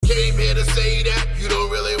came here to say that you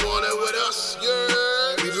don't really want it with us.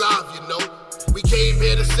 Yeah, we love you know. We came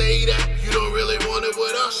here to say that you don't really want it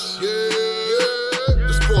with us. Yeah,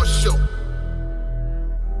 the sports show.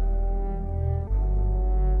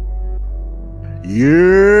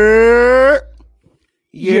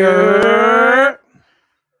 Yeah.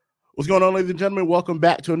 What's going on, ladies and gentlemen? Welcome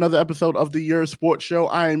back to another episode of the Your Sports Show.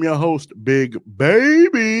 I am your host, Big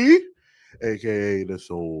Baby, aka the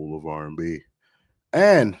soul of R&B.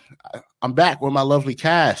 And I'm back with my lovely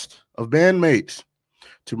cast of bandmates.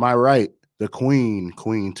 To my right, the Queen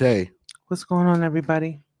Tay. What's going on,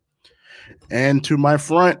 everybody? And to my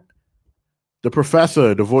front, the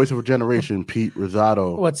professor, the voice of a generation, Pete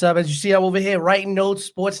Rosado. What's up? As you see, I'm over here writing notes.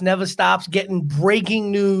 Sports never stops, getting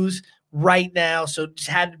breaking news right now. So just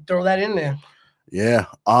had to throw that in there. Yeah.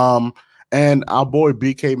 And our boy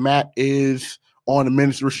BK Matt is on a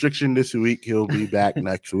minutes restriction this week. He'll be back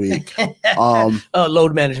next week.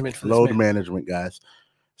 Load management for load management, guys.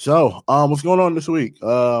 So, what's going on this week?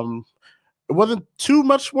 It wasn't too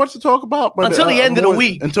much sports to talk about, but until the end of the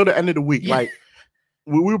week. Until the end of the week, yeah. Like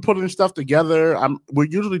we were putting stuff together. We're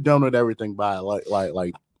usually done with everything by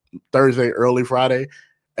like Thursday, early Friday,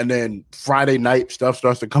 and then Friday night stuff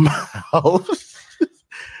starts to come out,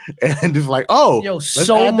 and it's like,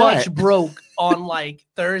 so much broke on like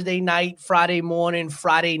Thursday night, Friday morning,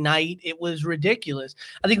 Friday night. It was ridiculous.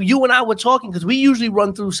 I think you and I were talking because we usually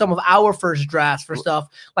run through some of our first drafts for stuff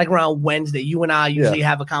like around Wednesday. You and I usually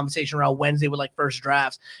have a conversation around Wednesday with like first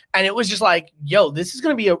drafts. And it was just like, this is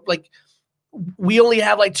going to be we only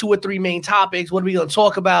have like 2 or 3 main topics. What are we going to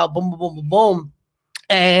talk about? Boom, boom, boom, boom, boom.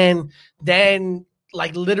 And then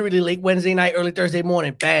like literally late Wednesday night, early Thursday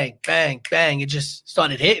morning, bang, bang, bang. It just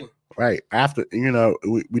started hitting. Right after, we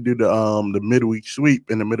do the midweek sweep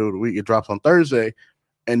in the middle of the week. It drops on Thursday,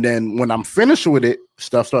 and then when I'm finished with it,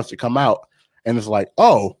 stuff starts to come out, and it's like,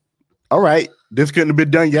 all right, this couldn't have been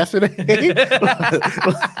done yesterday.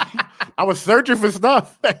 I was searching for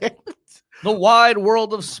stuff. The wide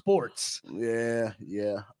world of sports. Yeah.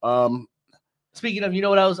 Speaking of, you know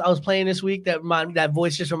what I was playing this week that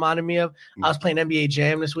voice just reminded me of? I was playing NBA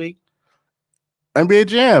Jam this week. NBA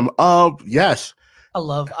Jam. Yes. I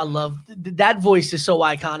love that voice is so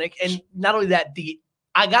iconic. And not only that,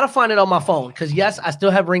 I gotta find it on my phone because yes, I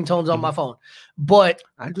still have ringtones on my phone. But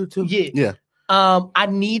I do too. Yeah. I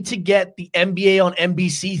need to get the NBA on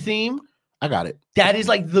NBC theme. I got it. That is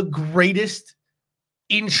like the greatest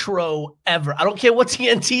intro ever. I don't care what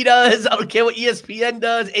TNT does. I don't care what ESPN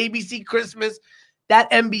does. ABC Christmas. That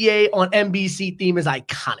NBA on NBC theme is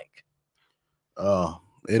iconic. Oh,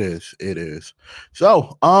 it is. It is.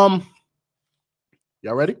 So,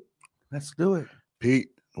 y'all ready? Let's do it. Pete,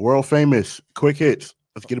 world famous, quick hits.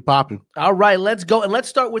 Let's get it popping. All right, let's go. And let's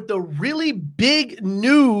start with the really big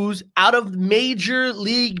news out of Major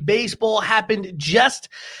League Baseball happened just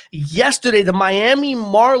yesterday. The Miami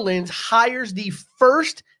Marlins hires the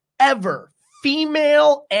first ever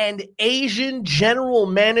female and Asian general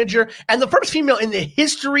manager and the first female in the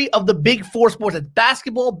history of the big 4 sports. That's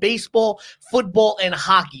basketball, baseball, football, and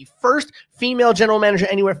hockey. First female general manager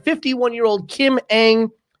anywhere, 51-year-old Kim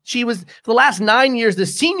Ng. She was, for the last 9 years, the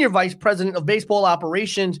senior vice president of baseball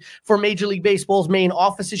operations for Major League Baseball's main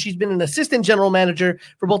offices. She's been an assistant general manager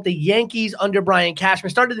for both the Yankees under Brian Cashman.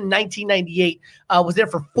 Started in 1998, was there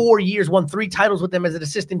for 4 years, won 3 titles with them as an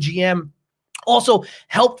assistant GM. Also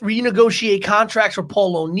helped renegotiate contracts for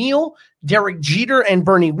Paul O'Neill, Derek Jeter, and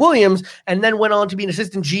Bernie Williams, and then went on to be an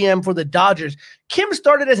assistant GM for the Dodgers. Kim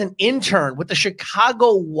started as an intern with the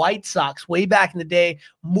Chicago White Sox way back in the day,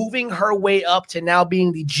 moving her way up to now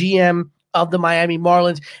being the GM of the Miami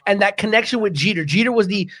Marlins. And that connection with Jeter. Jeter was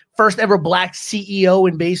the first ever black CEO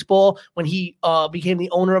in baseball when he became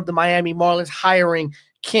the owner of the Miami Marlins, hiring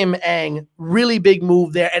Kim Ng. Really big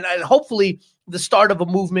move there. And hopefully the start of a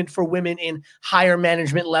movement for women in higher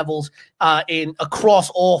management levels in across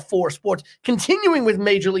all 4 sports. Continuing with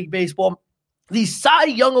Major League Baseball, the Cy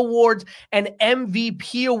Young Awards and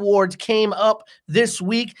MVP Awards came up this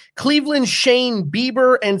week. Cleveland's Shane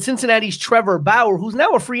Bieber and Cincinnati's Trevor Bauer, who's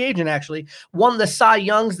now a free agent actually, won the Cy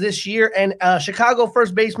Youngs this year. And Chicago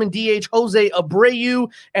first baseman DH Jose Abreu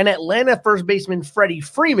and Atlanta first baseman Freddie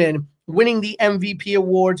Freeman winning the MVP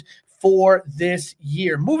Awards for this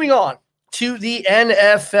year. Moving on to the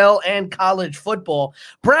NFL and college football.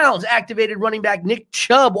 Browns activated running back Nick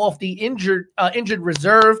Chubb off the injured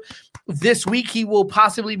reserve. This week, he will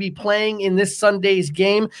possibly be playing in this Sunday's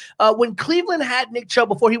game. When Cleveland had Nick Chubb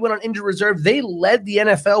before he went on injured reserve, they led the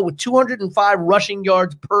NFL with 205 rushing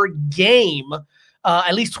yards per game,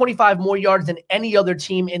 at least 25 more yards than any other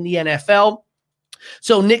team in the NFL.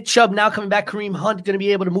 So Nick Chubb now coming back. Kareem Hunt going to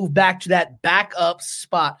be able to move back to that backup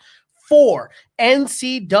spot. 4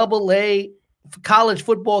 NCAA college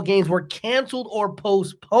football games were canceled or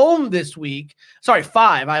postponed this week. Sorry,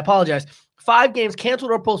 5. I apologize. 5 games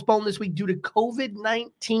canceled or postponed this week due to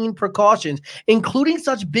COVID-19 precautions, including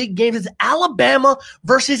such big games as Alabama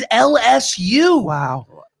versus LSU. Wow.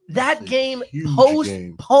 That game huge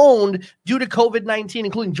postponed due to COVID-19,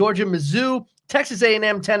 including Georgia, Mizzou, Texas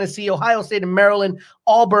A&M, Tennessee, Ohio State and Maryland,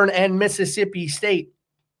 Auburn, and Mississippi State.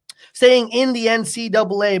 Staying in the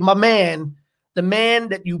NCAA, my man, the man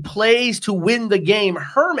that you plays to win the game,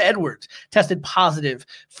 Herm Edwards, tested positive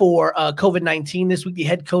for COVID-19 this week. The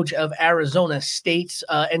head coach of Arizona State's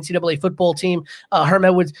NCAA football team, Herm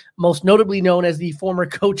Edwards, most notably known as the former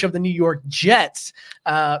coach of the New York Jets,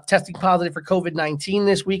 testing positive for COVID-19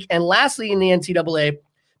 this week. And lastly, in the NCAA,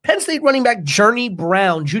 Penn State running back Journey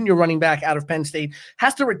Brown, junior running back out of Penn State,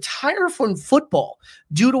 has to retire from football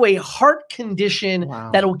due to a heart condition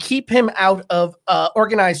that will keep him out of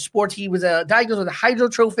organized sports. He was diagnosed with a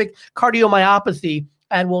hypertrophic cardiomyopathy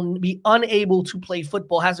and will be unable to play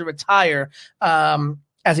football, has to retire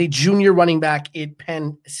as a junior running back at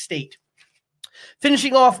Penn State.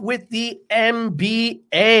 Finishing off with the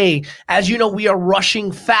NBA. As you know, we are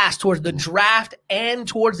rushing fast towards the draft and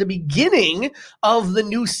towards the beginning of the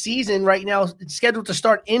new season right now. It's scheduled to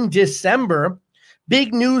start in December.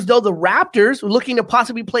 Big news, though, the Raptors are looking to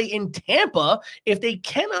possibly play in Tampa if they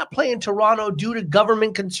cannot play in Toronto due to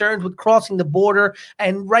government concerns with crossing the border.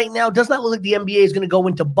 And right now, it does not look like the NBA is going to go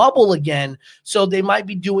into bubble again. So they might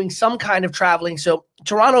be doing some kind of traveling. So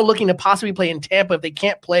Toronto looking to possibly play in Tampa if they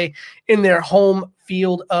can't play in their home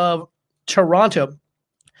field of Toronto.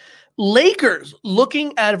 Lakers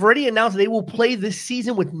have already announced they will play this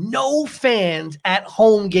season with no fans at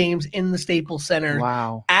home games in the Staples Center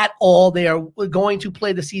at all. They are going to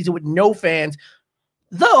play the season with no fans,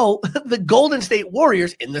 though the Golden State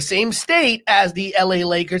Warriors, in the same state as the LA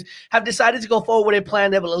Lakers, have decided to go forward with a plan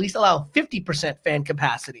that will at least allow 50% fan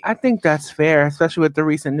capacity. I think that's fair, especially with the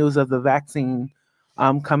recent news of the vaccine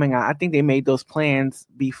coming out. I think they made those plans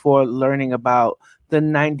before learning about the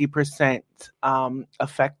 90%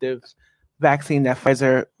 effective vaccine that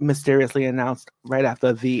Pfizer mysteriously announced right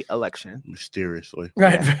after the election. Mysteriously.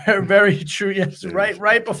 Right. Very, very true. Yes.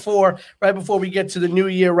 Right before we get to the new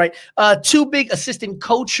year. Right. 2 big assistant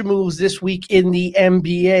coach moves this week in the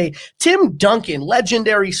NBA. Tim Duncan,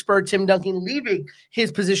 legendary Spur Tim Duncan, leaving his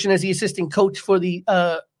position as the assistant coach for the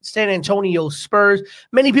San Antonio Spurs.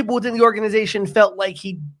 Many people within the organization felt like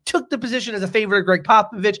he took the position as a favor of Greg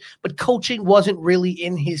Popovich, but coaching wasn't really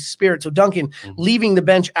in his spirit. So Duncan leaving the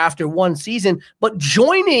bench after 1 season, but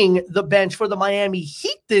joining the bench for the Miami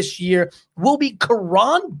Heat this year will be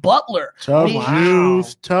Caron Butler.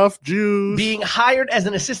 Tough Jews. Being hired as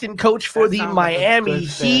an assistant coach for the Miami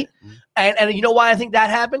Heat. And you know why I think that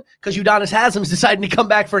happened? Because Udonis Haslem's deciding to come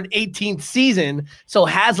back for an 18th season. So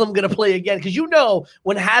Haslem going to play again. Because you know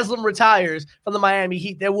when Haslem retires from the Miami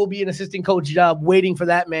Heat, there will be an assistant coach job waiting for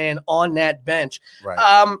that man on that bench.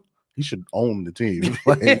 Right. He should own the team.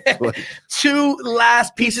 2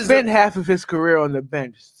 last pieces. He spent half of his career on the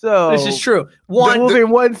bench. So this is true. Moving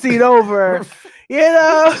 1 seat over. You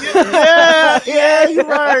know, you're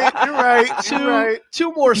right.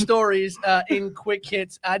 Two more stories in quick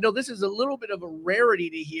hits. I know this is a little bit of a rarity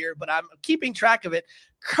to hear, but I'm keeping track of it.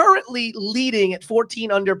 Currently leading at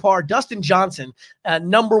 14 under par, Dustin Johnson,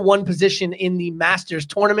 number 1 position in the Masters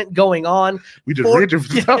tournament going on. We just read your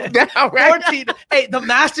stuff now, right? 14. Hey, the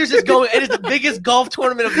Masters is going. It is the biggest golf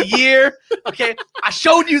tournament of the year. Okay, I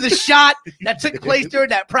showed you the shot that took place during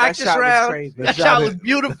that practice round. That shot was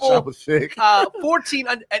beautiful. That shot was sick. 14.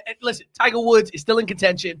 And listen, Tiger Woods is still in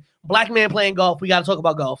contention. Black man playing golf. We got to talk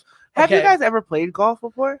about golf. Have you guys ever played golf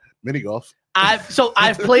before? Mini golf. I've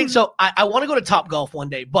played. So I want to go to Top Golf one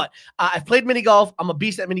day, but I've played mini golf. I'm a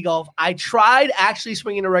beast at mini golf. I tried actually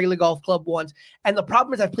swinging a regular golf club once, and the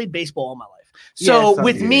problem is I've played baseball all my life. So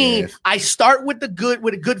me, I start with a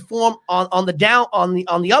good form on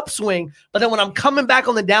the upswing, but then when I'm coming back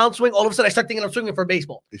on the downswing, all of a sudden I start thinking I'm swinging for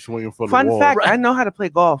baseball. You're swinging for the Fun wall. fact: I know how to play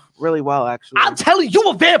golf really well. Actually, I'm telling you,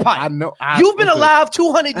 you're a vampire. I know. You've been alive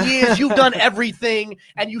 200 years. You've done everything,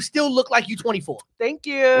 and you still look like you're 24. Thank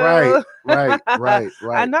you. Right.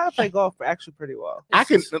 I know how to play golf actually pretty well. I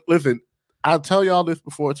can listen. I'll tell y'all this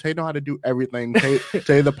before. Tay know how to do everything.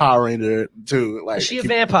 Tay the Power Ranger too. Like, Is she a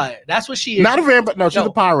vampire? That's what she is. Not a vampire. No, she's a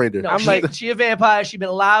Power Ranger. No, she a vampire. She's been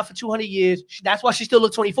alive for 200 years. That's why she still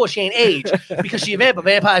looks 24. She ain't age because she a vampire.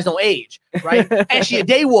 Vampires don't age, right? And she a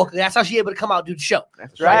day walker. That's how she able to come out and do the show.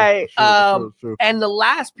 That's right. True. And the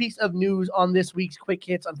last piece of news on this week's Quick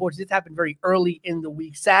Hits, unfortunately, this happened very early in the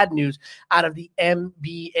week. Sad news out of the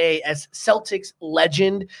NBA as Celtics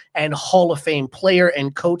legend and Hall of Fame player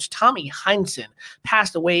and coach Tommy Heinsohn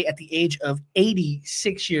passed away at the age of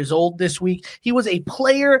 86 years old this week. He was a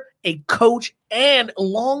player, a coach, and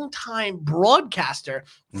longtime broadcaster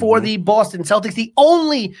for the Boston Celtics, the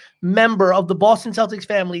only member of the Boston Celtics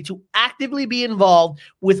family to actively be involved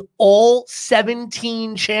with all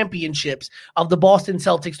 17 championships of the Boston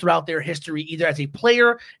Celtics throughout their history, either as a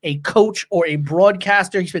player, a coach, or a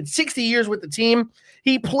broadcaster. He spent 60 years with the team.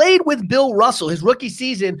 He played with Bill Russell. His rookie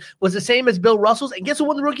season was the same as Bill Russell's. And guess who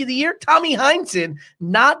won the Rookie of the Year? Tommy Heinsohn,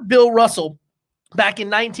 not Bill Russell, back in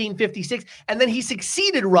 1956. And then he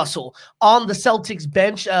succeeded Russell on the Celtics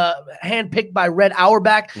bench, handpicked by Red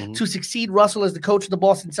Auerbach to succeed Russell as the coach of the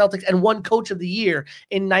Boston Celtics and won Coach of the Year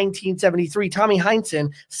in 1973. Tommy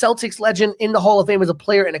Heinsohn, Celtics legend in the Hall of Fame as a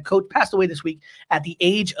player and a coach, passed away this week at the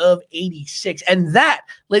age of 86. And that,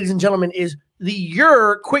 ladies and gentlemen, is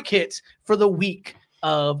your Quick Hits for the week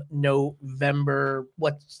of November.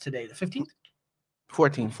 What's today? The 15th?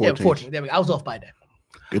 14. Yeah, 14. There we go. I was off by a day.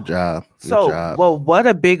 Good job. Well, what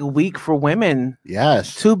a big week for women.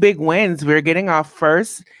 Yes. 2 big wins. We're getting our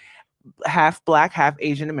first half Black, half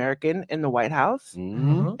Asian American in the White House.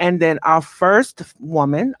 And then our first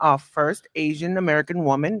Asian American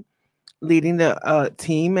woman leading the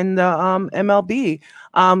team in the MLB.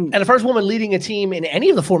 And the first woman leading a team in any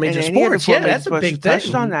of the 4 major sports. Yeah, that's a big thing.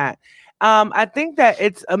 Touched on that. I think that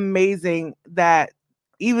it's amazing that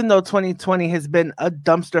even though 2020 has been a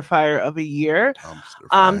dumpster fire of a year,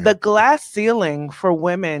 the glass ceiling for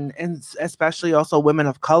women, and especially also women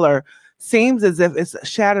of color, seems as if it's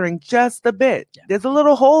shattering just a bit. Yeah. There's a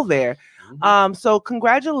little hole there. So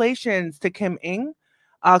congratulations to Kim Ng.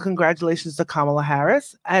 Congratulations to Kamala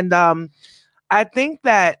Harris. And I think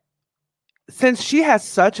that since she has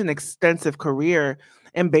such an extensive career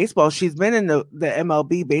in baseball, she's been in the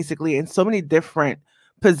MLB basically in so many different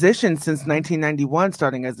positions since 1991,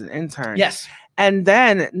 starting as an intern. Yes. And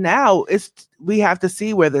then now we have to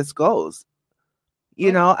see where this goes.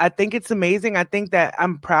 You know, I think it's amazing. I think that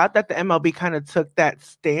I'm proud that the MLB kind of took that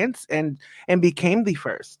stance and became the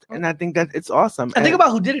first. And I think that it's awesome. And think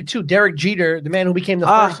about who did it too. Derek Jeter, the man who became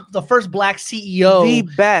the first Black CEO, the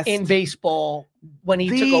best in baseball when he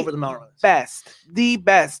took over the Marlins. The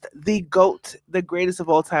best, the GOAT, the greatest of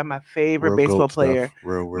all time, my favorite baseball player,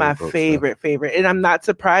 my favorite. And I'm not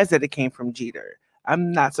surprised that it came from Jeter.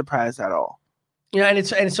 I'm not surprised at all. Yeah,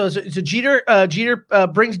 and so Jeter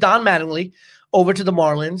brings Don Mattingly over to the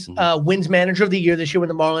Marlins, wins Manager of the Year this year when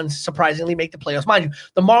the Marlins surprisingly make the playoffs. Mind you,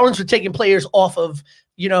 the Marlins were taking players off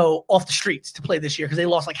the streets to play this year because they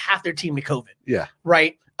lost like half their team to COVID. Yeah.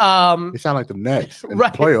 Right. They sound like the Nets in the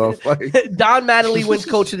playoffs. Like. Don Mattingly wins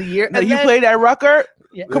Coach of the Year. And you played at Rucker?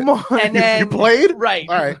 Yeah. Come on. And then, you played? Right.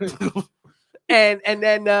 All right. and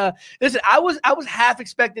then listen, I was half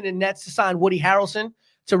expecting the Nets to sign Woody Harrelson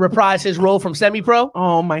to reprise his role from semi-pro.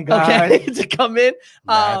 Oh my God. Okay, to come in.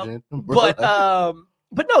 But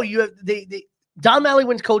no, you have Don Mattingly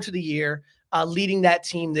wins Coach of the Year, leading that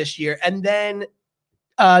team this year. And then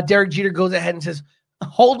Derek Jeter goes ahead and says,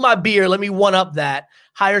 hold my beer, let me one up that.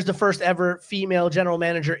 Hires the first ever female general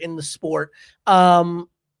manager in the sport, in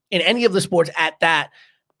any of the sports at that.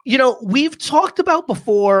 You know, we've talked about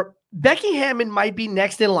before, Becky Hammon might be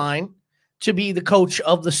next in line to be the coach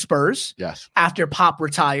of the Spurs. Yes. After Pop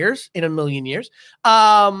retires in a million years.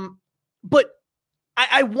 But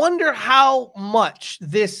I wonder how much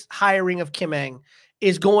this hiring of Kim Ng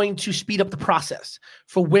is going to speed up the process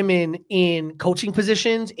for women in coaching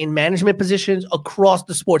positions, in management positions across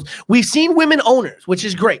the sports. We've seen women owners, which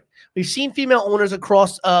is great. We've seen female owners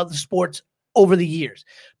across the sports over the years.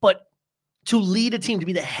 But to lead a team, to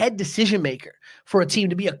be the head decision maker for a team,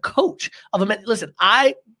 to be a coach of a man. Listen,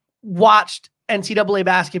 I watched NCAA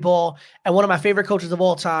basketball, and one of my favorite coaches of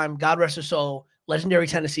all time, God rest her soul, legendary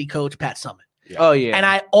Tennessee coach Pat Summitt. Yeah. Oh yeah. And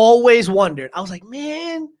I always wondered, I was like,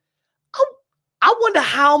 man, I wonder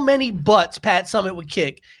how many butts Pat Summitt would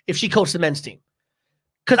kick if she coached the men's team.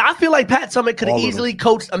 Because I feel like Pat Summitt could have easily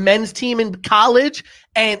coached a men's team in college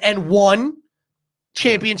and won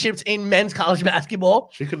championships in men's college basketball.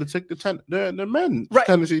 She could have taken the men's Right.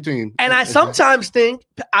 Tennessee team. And I sometimes think,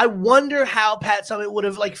 I wonder how Pat Summitt would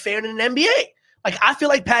have fared in an NBA. I feel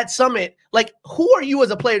like Pat Summitt, who are you as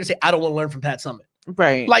a player to say, I don't want to learn from Pat Summitt?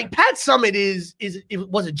 Right. Like Pat Summitt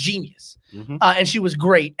was a genius, Mhm. and she was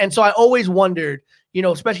great. And so I always wondered,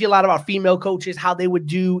 especially a lot of our female coaches, how they would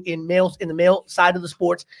do in the male side of the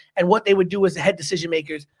sports and what they would do as the head decision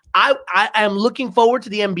makers. I am looking forward to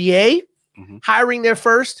the NBA hiring their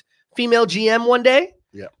first female GM one day.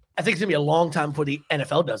 Yeah. I think it's gonna be a long time before the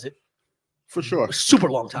NFL does it. For sure. A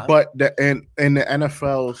super long time. But in the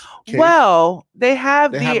NFL's case, Well, they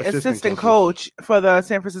have They the have assistant assistant coach for the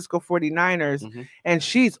San Francisco 49ers, Mhm. and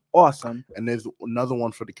she's awesome. and there's another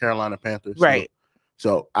one for the Carolina Panthers. Right.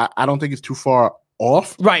 So I don't think it's too far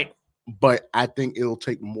off, Right. but I think it'll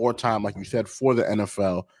take more time, like you said, for the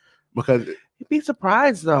NFL because You'd be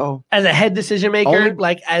surprised, though. As a head decision maker, Only-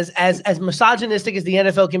 like as misogynistic as the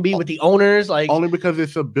NFL can be with the owners, like only because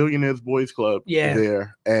it's a billionaires boys club Yeah.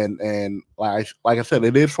 there, and like I said,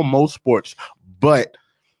 it is for most sports, but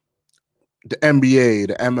the NBA,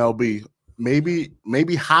 the MLB,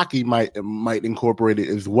 maybe hockey might incorporate it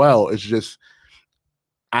as well. It's just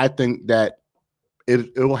I think that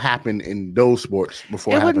it will happen in those sports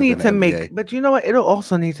before It would need to make make, but you know what? It'll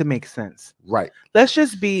also need to make sense. right. Let's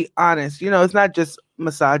just be honest. It's not just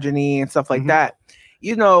misogyny and stuff like Mhm. that.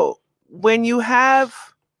 When you have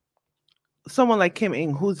someone like Kim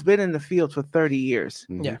Ng, who's been in the field for 30 years,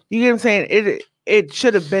 Yeah. you get what I'm saying? It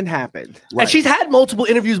should have been happened. Right. and she's had multiple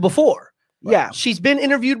interviews before. Right. Yeah. She's been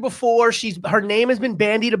interviewed before. Her name has been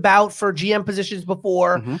bandied about for GM positions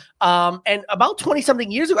before. Mhm. And about 20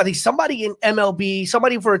 something years ago, I think somebody in MLB,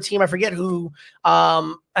 somebody for a team, I forget who,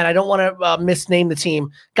 and I don't want to misname the team,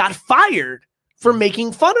 got fired for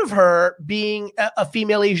making fun of her being a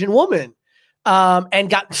female Asian woman, and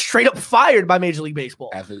got straight up fired by Major League Baseball.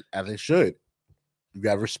 as it should. You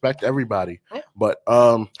gotta respect everybody. Yeah. But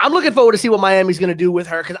I'm looking forward to see what Miami's going to do with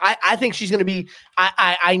her because I think she's going to be.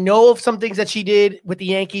 I know of some things that she did with the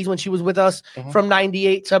Yankees when she was with us Mhm. from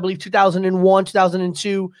 '98 to I believe 2001,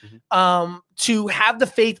 2002. To have the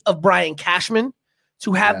faith of Brian Cashman,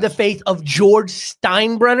 to have the Yes. faith of George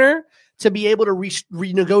Steinbrenner, to be able to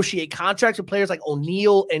renegotiate contracts with players like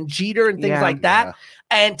O'Neal and Jeter and things Yeah. like that.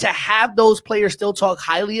 And to have those players still talk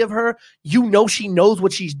highly of her, she knows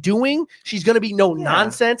what she's doing. She's going to be no Yeah.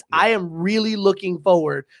 nonsense. Yeah. I am really looking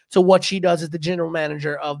forward to what she does as the general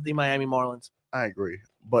manager of the Miami Marlins. I agree.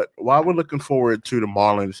 But while we're looking forward to the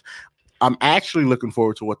Marlins, I'm actually looking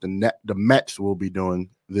forward to what the Mets will be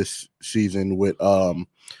doing this season with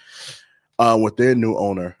their new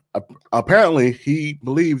owner. Apparently, he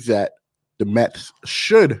believes that the Mets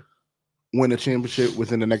should win a championship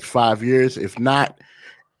within the next 5 years. If not,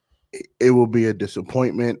 it will be a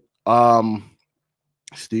disappointment.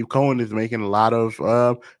 Steve Cohen is making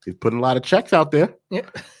he's putting a lot of checks out there.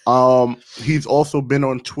 Yeah. He's also been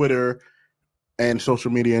on Twitter and social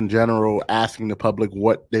media in general, asking the public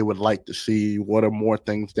what they would like to see, what are more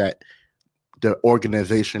things that the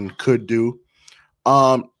organization could do.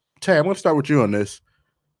 Tay, I'm going to start with you on this.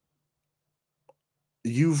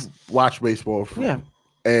 You've watched baseball, Yeah.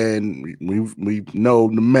 and we know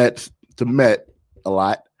the Met a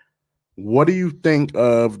lot. What do you think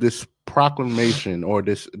of this proclamation or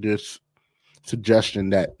this suggestion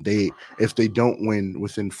that if they don't win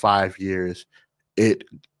within 5 years, it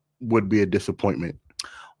would be a disappointment?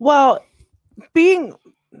 Well, he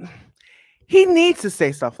needs to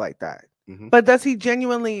say stuff like that. Mhm. But does he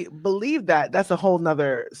genuinely believe that? That's a whole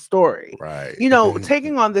nother story. Right.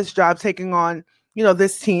 Taking on this job, taking on,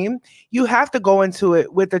 this team, you have to go into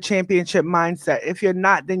it with a championship mindset. If you're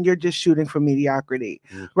not, then you're just shooting for mediocrity,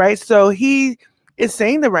 right? So he is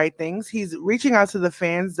saying the right things. He's reaching out to the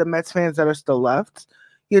fans, the Mets fans that are still left,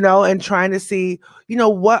 and trying to see,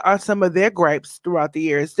 what are some of their gripes throughout the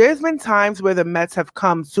years. There's been times where the Mets have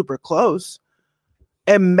come super close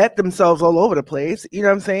and met themselves all over the place. You know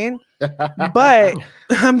what I'm saying? But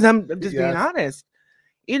I'm just being honest.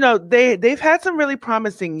 They've had some really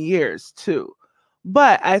promising years too.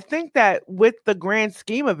 But I think that with the grand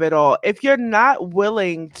scheme of it all, if you're not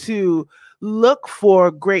willing to look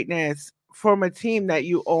for greatness from a team that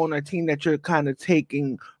you own, a team that you're kind of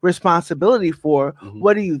taking responsibility for,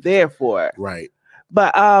 what are you there for? Right.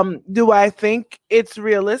 But do I think it's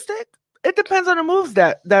realistic? It depends on the moves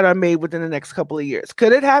that are made within the next couple of years.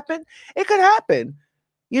 Could it happen? It could happen.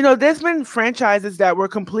 There's been franchises that were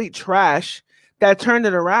complete trash that turned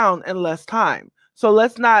it around in less time. So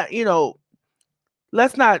let's not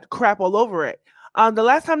crap all over it. The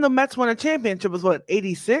last time the Mets won a championship was what,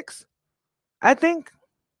 86? I think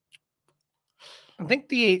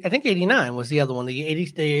 89 was the other one. The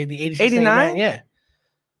 86, 89? yeah.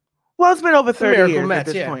 Well, it's been over 30 Miracle years Mets, at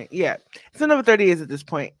this yeah. point. Yeah. It's been over 30 years at this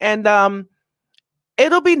point. And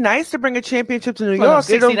it'll be nice to bring a championship to New Well, no, York.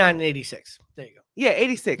 69 and 86. There you go. Yeah,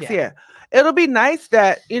 86. Yeah. Yeah. It'll be nice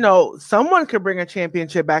that, someone could bring a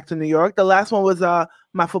championship back to New York. The last one was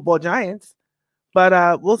my football Giants.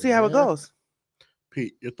 But we'll see how it Yeah. goes.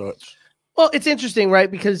 Pete, your thoughts? Well, it's interesting, right?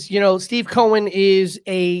 Because, Steve Cohen is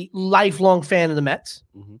a lifelong fan of the Mets,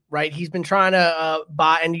 Mhm. right? He's been trying to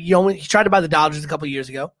buy, and he tried to buy the Dodgers a couple of years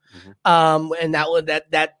ago. And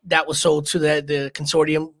that was sold to the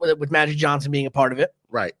consortium with Magic Johnson being a part of it.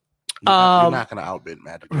 Right. You're not going to outbid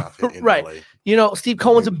Magic Johnson in Right. LA. Steve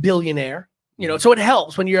Cohen's a billionaire, so it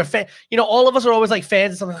helps when you're a fan. All of us are always like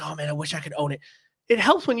fans of something like, oh man, I wish I could own it. It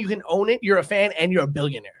helps when you can own it. You're a fan and you're a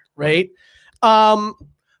billionaire, right?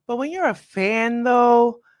 But when you're a fan,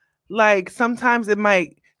 though, like sometimes it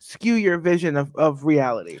might skew your vision of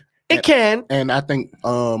reality. It can. And I think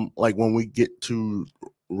like when we get to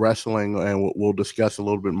wrestling, and we'll discuss a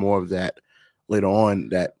little bit more of that later on,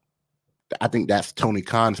 that I think that's Tony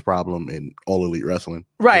Khan's problem in All Elite Wrestling.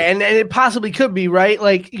 Right. And it possibly could be, right?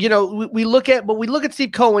 Like, we look at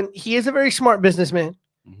Steve Cohen. He is a very smart businessman.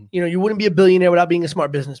 Mhm. You wouldn't be a billionaire without being a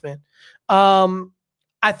smart businessman.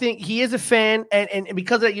 I think he is a fan, and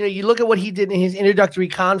because of that, you look at what he did in his introductory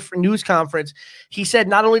news conference. He said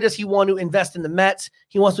not only does he want to invest in the Mets,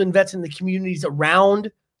 he wants to invest in the communities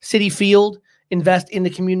around Citi Field, invest in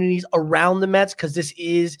the communities around the Mets, because this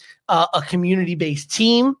is a community-based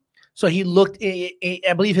team. So he looked.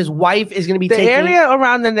 I believe his wife is going to be the area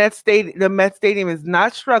around the Mets Stadium is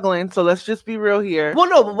not struggling. So let's just be real here. Well,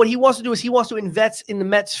 no, but what he wants to do is he wants to invest in the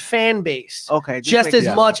Mets fan base. Okay, just as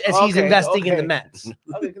much as he's investing in the Mets.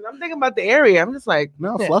 Okay, because I'm thinking about the area. I'm just like,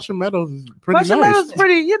 No, Flushing Meadows is pretty Flushing nice. Meadows is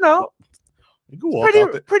pretty, You can walk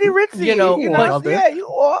out there. pretty ritzy. out there. Yeah, you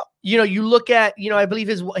walk. You look at, I believe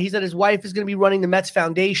he said his wife is going to be running the Mets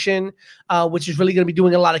Foundation, which is really going to be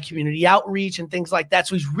doing a lot of community outreach and things like that.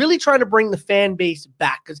 So he's really trying to bring the fan base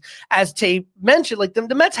back, because as Tay mentioned, like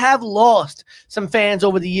the Mets have lost some fans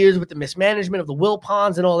over the years with the mismanagement of the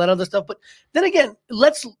Wilpons and all that other stuff. But then again,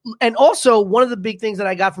 and also one of the big things that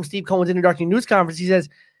I got from Steve Cohen's introductory news conference, he says,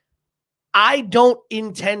 I don't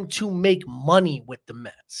intend to make money with the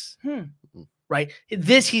Mets. Right.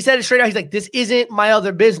 He said it straight out. He's like, this isn't my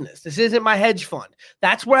other business. This isn't my hedge fund.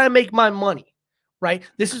 That's where I make my money. Right.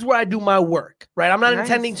 This is where I do my work. Right. I'm not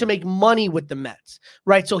intending to make money with the Mets.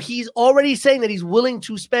 Right. So he's already saying that he's willing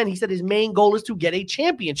to spend. He said his main goal is to get a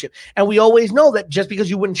championship. And we always know that just because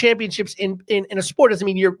you win championships in a sport doesn't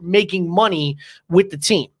mean you're making money with the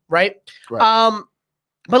team. Right. But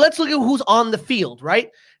let's look at who's on the field.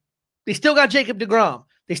 Right. They still got Jacob deGrom.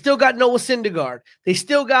 They still got Noah Syndergaard. They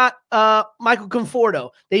still got Michael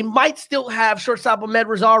Conforto. They might still have shortstop Ahmed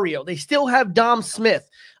Rosario. They still have Dom Smith.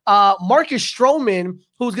 Marcus Stroman,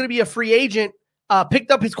 who's going to be a free agent,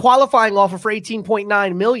 picked up his qualifying offer for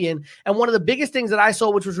 $18.9 million. And one of the biggest things that I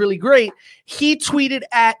saw, which was really great, he tweeted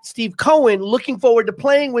at Steve Cohen, looking forward to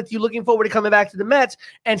playing with you, looking forward to coming back to the Mets.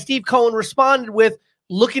 And Steve Cohen responded with,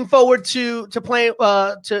 looking forward to playing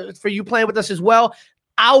for you playing with us as well.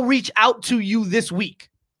 I'll reach out to you this week.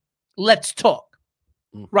 Let's talk.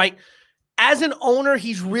 Right. As an owner,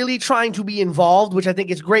 he's really trying to be involved, which I think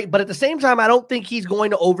is great. But at the same time, I don't think he's going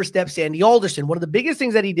to overstep Sandy Alderson. One of the biggest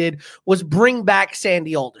things that he did was bring back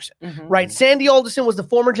Sandy Alderson. Right. Sandy Alderson was the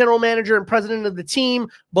former general manager and president of the team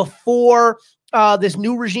before this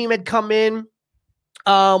new regime had come in.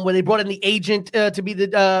 Where they brought in the agent to be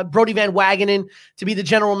the Brody Van Wagenen to be the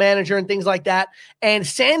general manager and things like that. And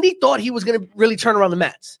Sandy thought he was going to really turn around the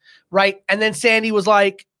Mets. Right. And then Sandy was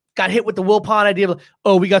like, got hit with the Wilpon idea of,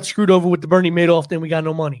 oh, we got screwed over with the Bernie Madoff thing. We got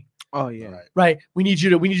no money. Oh, yeah. Right. We need you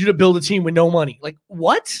to build a team with no money. Like,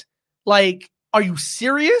 what? Like, are you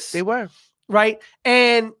serious? They were. Right.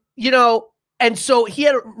 And, and so he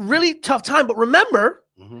had a really tough time. But remember,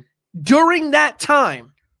 during that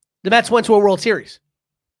time, the Mets went to a World Series.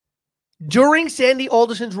 During Sandy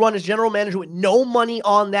Alderson's run as general manager with no money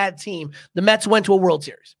on that team, the Mets went to a World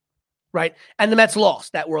Series. Right. And the Mets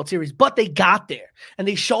lost that World Series, but they got there and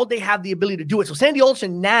they showed they have the ability to do it. So Sandy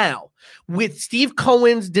Alderson now, with Steve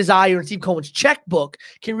Cohen's desire and Steve Cohen's checkbook,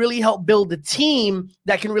 can really help build the team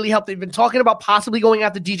that can really help. They've been talking about possibly going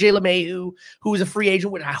after DJ LeMahieu, who is a free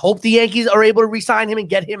agent. I hope the Yankees are able to re-sign him and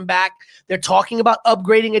get him back. They're talking about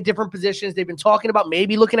upgrading at different positions. They've been talking about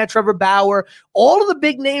maybe looking at Trevor Bauer. All of the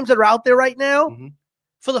big names that are out there right now,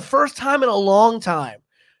 for the first time in a long time,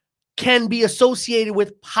 can be associated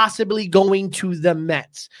with possibly going to the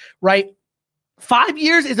Mets, right? 5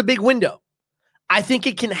 years is a big window. I think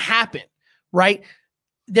it can happen, right?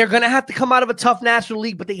 They're going to have to come out of a tough National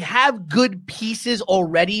League, but they have good pieces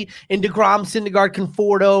already in deGrom, Syndergaard,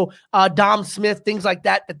 Conforto, Dom Smith, things like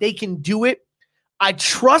that they can do it. I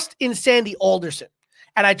trust in Sandy Alderson.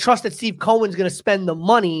 And I trust that Steve Cohen's going to spend the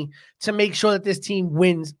money to make sure that this team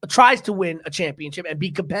tries to win a championship and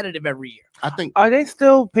be competitive every year. I think Are they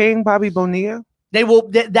still paying Bobby Bonilla? They will.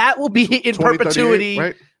 That will be in 2038, perpetuity.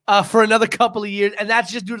 right? For another couple of years, and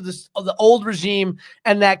that's just due to the old regime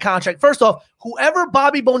and that contract. First off, whoever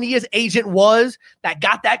Bobby Bonilla's agent was that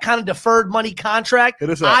got that kind of deferred money contract,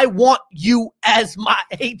 I want you as my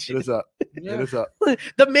agent. It is up. Yeah. It is up.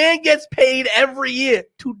 The man gets paid every year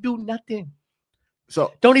to do nothing.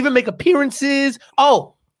 So don't even make appearances.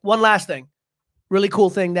 Oh, one last thing. Really cool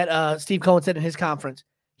thing that Steve Cohen said in his conference.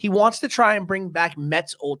 He wants to try and bring back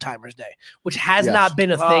Mets Old Timers Day, which has not been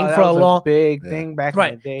a thing for a long big thing back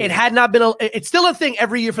in the day. It had not been it's still a thing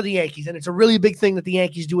every year for the Yankees, and it's a really big thing that the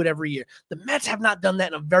Yankees do it every year. The Mets have not done that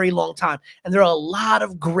in a very long time, and there are a lot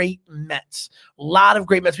of great Mets.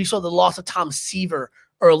 We saw the loss of Tom Seaver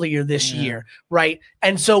earlier this year, right?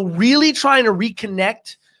 And so really trying to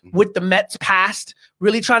reconnect with the Mets past,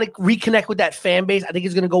 really trying to reconnect with that fan base, I think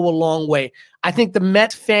is going to go a long way. I think the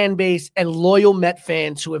Mets fan base and loyal Met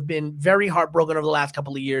fans who have been very heartbroken over the last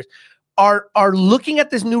couple of years are looking at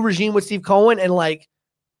this new regime with Steve Cohen and like,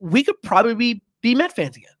 we could probably be Met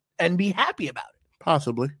fans again and be happy about it.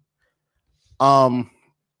 Possibly.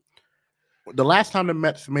 The last time the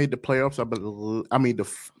Mets made the playoffs,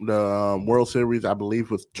 the World Series, I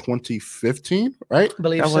believe, was 2015, right? I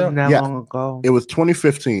believe that so. wasn't that long ago. It was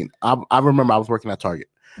 2015. I remember I was working at Target.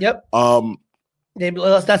 Yep.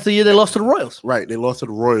 That's the year they lost to the Royals. Right. They lost to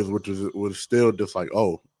the Royals, which was still just like,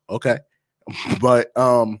 oh, okay. But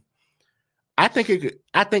I think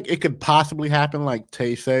it could possibly happen, like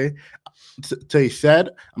Tay said.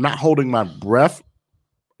 I'm not holding my breath,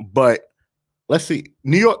 but let's see.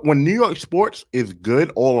 When New York sports is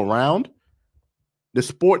good all around, the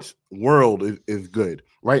sports world is good.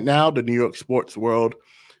 Right now, the New York sports world,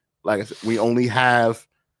 like I said, we only have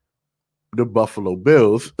the Buffalo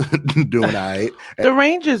Bills doing all right. The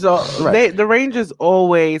Rangers the Rangers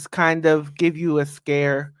always kind of give you a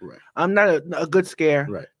scare. Right. Not a good scare.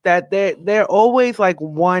 Right. That they're always like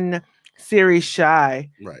one series shy.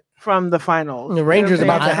 Right. From the finals. The Rangers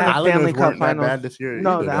about to have Family Cup finals. finals. This year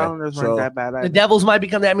no, the Islanders weren't that bad. The Devils might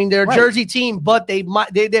become that. I mean, they're a Jersey team, but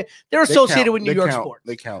they're associated with New York sports.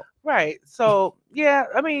 They count. Right. So yeah,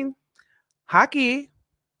 I mean, hockey.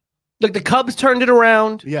 Look, the Cubs turned it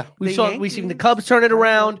around. Yeah. We've seen the Cubs turn it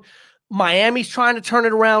around. Miami's trying to turn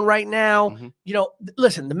it around right now. Mm-hmm. You know,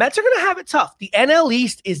 listen, the Mets are going to have it tough. The NL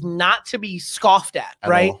East is not to be scoffed at,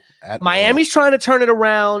 right? Miami's trying to turn it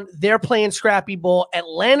around. They're playing scrappy ball.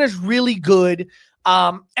 Atlanta's really good.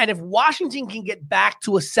 And if Washington can get back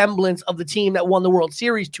to a semblance of the team that won the World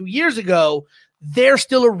Series 2 years ago, they're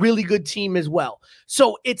still a really good team as well.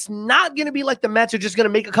 So it's not going to be like the Mets are just going to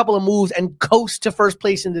make a couple of moves and coast to first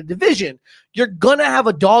place in the division. You're going to have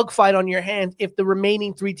a dogfight on your hands if the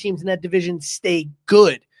remaining three teams in that division stay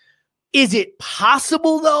good. Is it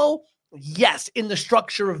possible, though? Yes. In the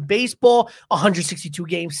structure of baseball,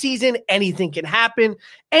 162-game season, anything can happen.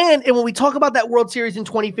 And when we talk about that World Series in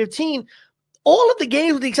 2015, all of the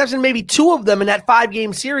games, with the exception of maybe two of them in that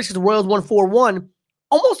 5-game series, because the Royals won 4-1,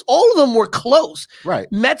 almost all of them were close. Right.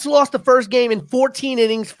 Mets lost the first game in 14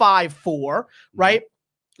 innings, 5-4, right?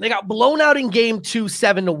 They got blown out in game 2,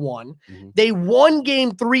 7-1. Mm-hmm. They won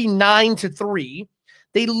game 3, 9-3.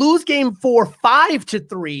 They lose game 4,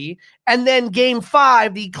 5-3. And then game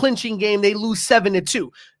 5, the clinching game, they lose 7-2.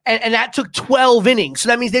 And that took 12 innings. So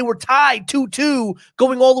that means they were tied 2-2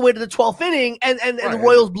 going all the way to the 12th inning, and the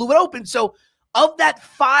Royals blew it open. So of that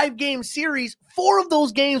 5-game series, 4 of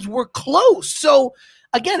those games were close. So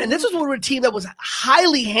again, and this is a team that was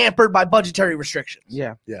highly hampered by budgetary restrictions.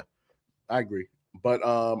 Yeah. Yeah, I agree. But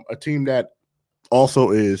a team that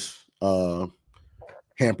also is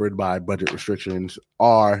hampered by budget restrictions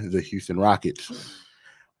are the Houston Rockets.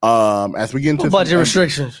 As we get into budget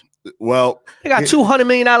restrictions, well, they got $200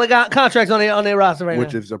 million contracts on their roster right now,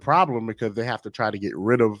 which is a problem because they have to try to get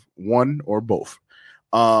rid of one or both.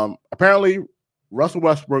 Apparently, Russell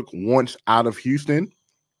Westbrook wants out of Houston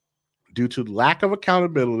due to lack of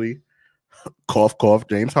accountability, cough, cough,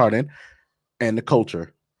 James Harden, and the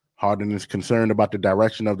culture. Harden is concerned about the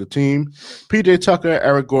direction of the team. PJ Tucker,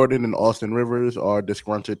 Eric Gordon, and Austin Rivers are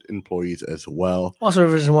disgruntled employees as well. Austin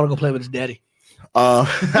Rivers doesn't want to go play with his daddy.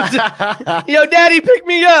 Yo, daddy, pick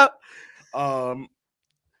me up.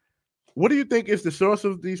 What do you think is the source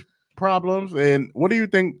of these problems? And what do you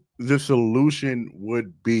think the solution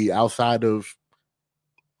would be outside of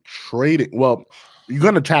trading? Well, you're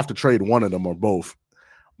going to have to trade one of them or both.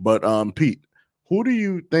 But Pete, who do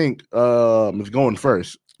you think is going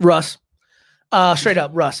first? Russ. Straight up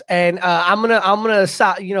Russ. And I'm gonna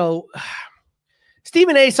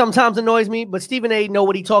Stephen A. sometimes annoys me, but Stephen A. know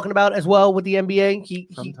what he's talking about as well with the NBA. He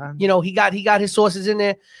he got his sources in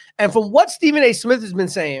there. And from what Stephen A. Smith has been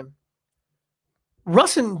saying,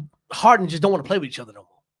 Russ and Harden just don't want to play with each other no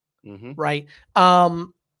more. Right?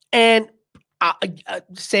 And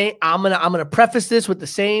I'm gonna preface this with the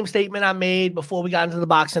same statement I made before we got into the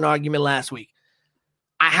boxing argument last week.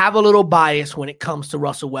 I have a little bias when it comes to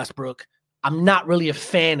Russell Westbrook. I'm not really a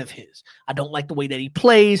fan of his. I don't like the way that he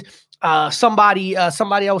plays. Somebody I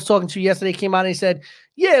was talking to yesterday came out and he said,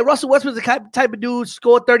 yeah, Russell Westbrook's the type of dude,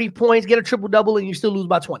 score 30 points, get a triple-double, and you still lose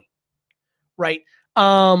by 20. Right?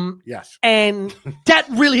 Yes. And that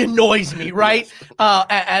really annoys me, right?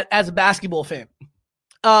 As a basketball fan.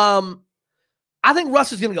 I think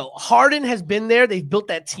Russ is going to go. Harden has been there. They've built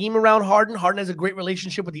that team around Harden. Harden has a great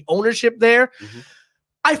relationship with the ownership there.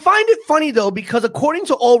 I find it funny, though, because according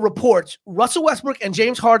to all reports, Russell Westbrook and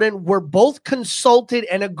James Harden were both consulted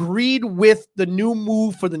and agreed with the new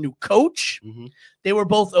move for the new coach. They were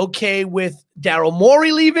both okay with Daryl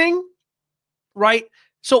Morey leaving, right?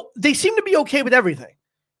 So they seem to be okay with everything.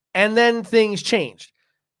 And then things changed.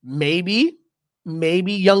 Maybe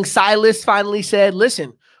young Silas finally said,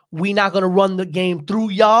 listen, we're not going to run the game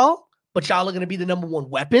through y'all, but y'all are going to be the number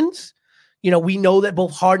one weapons. We know that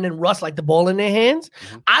both Harden and Russ like the ball in their hands.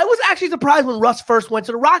 I was actually surprised when Russ first went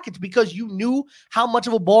to the Rockets because you knew how much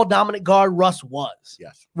of a ball-dominant guard Russ was.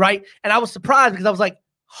 Yes. Right? And I was surprised because I was like,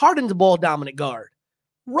 Harden's a ball-dominant guard.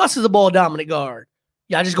 Russ is a ball-dominant guard.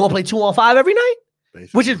 Y'all just going to play 2-on-5 every night?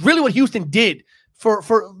 Basically. Which is really what Houston did for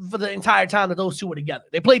the entire time that those two were together.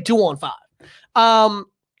 They played 2-on-5.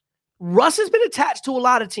 Russ has been attached to a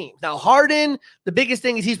lot of teams. Now, Harden, the biggest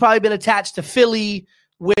thing is he's probably been attached to Philly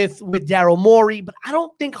with Daryl Morey, but I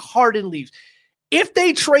don't think Harden leaves. If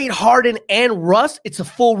they trade Harden and Russ, it's a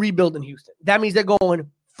full rebuild in Houston. That means they're going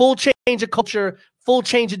full change of culture, full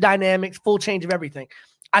change of dynamics, full change of everything.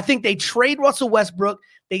 I think they trade Russell Westbrook.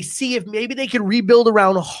 They see if maybe they can rebuild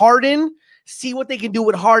around Harden, see what they can do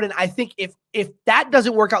with Harden. I think if that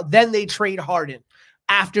doesn't work out, then they trade Harden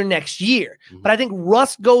after next year. But I think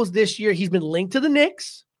Russ goes this year. He's been linked to the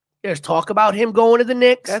Knicks. There's talk about him going to the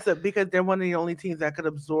Knicks. Because they're one of the only teams that could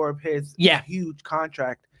absorb his huge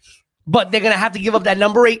contract. But they're gonna have to give up that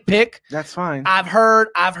number 8 pick. That's fine. I've heard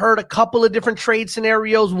a couple of different trade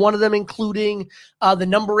scenarios. One of them including the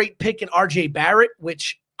number 8 pick in RJ Barrett,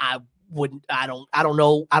 which I don't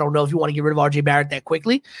know if you want to get rid of RJ Barrett that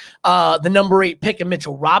quickly. The number 8 pick in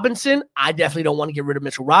Mitchell Robinson. I definitely don't want to get rid of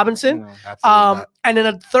Mitchell Robinson. No, absolutely not. And then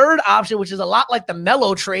a third option, which is a lot like the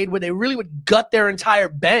Melo trade, where they really would gut their entire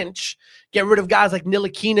bench, get rid of guys like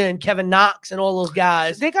Ntilikina and Kevin Knox and all those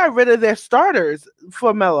guys. They got rid of their starters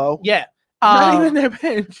for Melo. Yeah. Not even their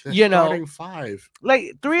bench. Starting 5.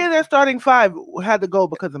 Like 3 of their starting 5 had to go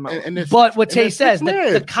because of Melo. But what Tay says,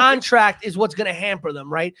 the contract is what's going to hamper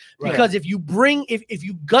them, right? Because if you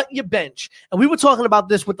gut your bench, and we were talking about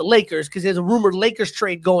this with the Lakers because there's a rumored Lakers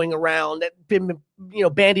trade going around that been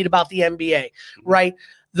bandied about the NBA, right?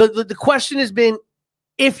 The question has been,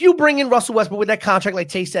 if you bring in Russell Westbrook with that contract, like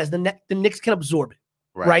Tay says, the Knicks can absorb it,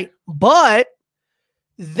 right? But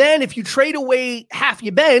then if you trade away half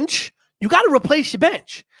your bench, you got to replace your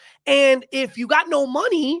bench. And if you got no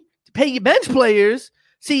money to pay your bench players,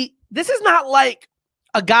 see, this is not like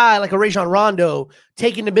a guy like a Rajon Rondo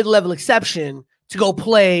taking the mid-level exception to go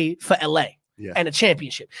play for LA and a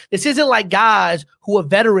championship. This isn't like guys who are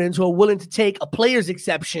veterans who are willing to take a player's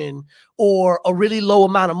exception or a really low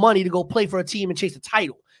amount of money to go play for a team and chase a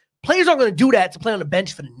title. Players aren't going to do that to play on the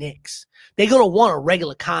bench for the Knicks. They're going to want a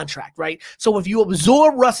regular contract, right? So if you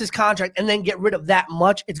absorb Russ's contract and then get rid of that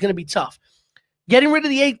much, it's going to be tough. Getting rid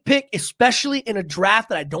of the 8th pick, especially in a draft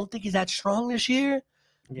that I don't think is that strong this year,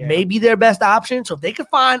 may be their best option. So if they could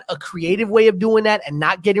find a creative way of doing that and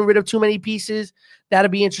not getting rid of too many pieces,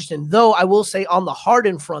 that'd be interesting. Though I will say on the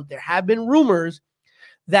Harden front, there have been rumors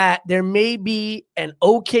that there may be an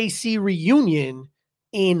OKC reunion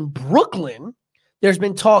in Brooklyn. There's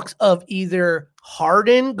been talks of either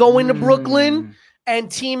Harden going to Brooklyn and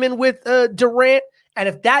teaming with Durant. And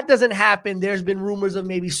if that doesn't happen, there's been rumors of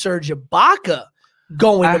maybe Serge Ibaka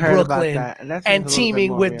going to Brooklyn and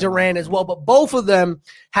teaming with Durant as well. But both of them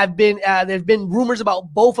have been, there's been rumors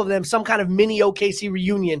about both of them, some kind of mini OKC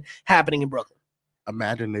reunion happening in Brooklyn.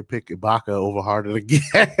 Imagine they pick Ibaka over Harden again.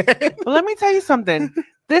 Well, let me tell you something.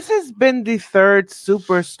 This has been the third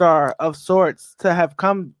superstar of sorts to have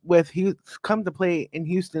come to play in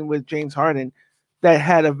Houston with James Harden that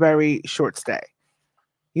had a very short stay.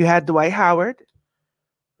 You had Dwight Howard,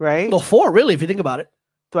 right? Well, 4, really, if you think about it.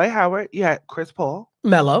 Dwight Howard. You had Chris Paul.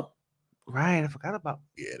 Melo. Right, I forgot about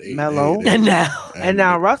Yeah, Melo. And now, and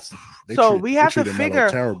now Russ. So we have to treated Melo figure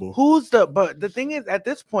terrible. but the thing is, at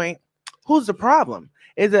this point, who's the problem?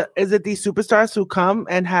 Is it these superstars who come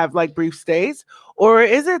and have like brief stays, or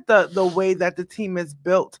is it the way that the team is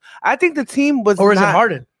built? I think the team was, or is not, it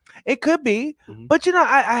Harden? It could be, Mhm. but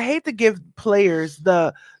I hate to give players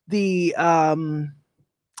the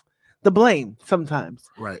blame sometimes.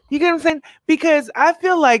 Right. You get what I'm saying? Because I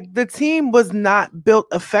feel like the team was not built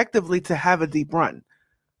effectively to have a deep run.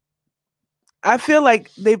 I feel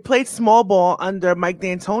like they played small ball under Mike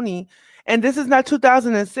D'Antoni, and this is not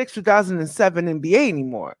 2006, 2007 NBA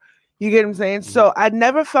anymore. You get what I'm saying? So I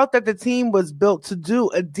never felt that the team was built to do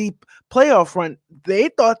a deep playoff run. They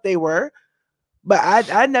thought they were, but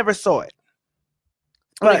I never saw it.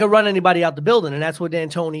 But they could run anybody out the building, and that's what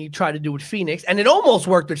D'Antoni tried to do with Phoenix. And it almost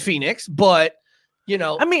worked with Phoenix, but,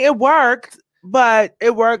 I mean, it worked, but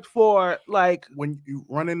it worked for, like... When you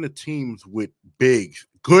run into teams with bigs,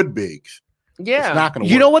 good bigs, yeah, it's not going to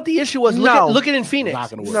work. You know what the issue was? No. Look at in Phoenix.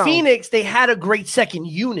 Not gonna work. No. Phoenix, they had a great second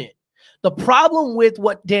unit. The problem with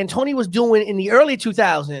what D'Antoni was doing in the early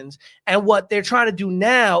 2000s and what they're trying to do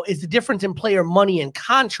now is the difference in player money and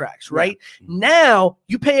contracts, right? Yeah. Now,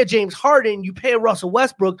 you pay a James Harden, you pay a Russell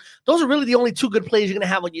Westbrook. Those are really the only two good players you're going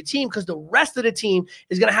to have on your team, because the rest of the team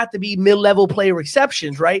is going to have to be mid-level player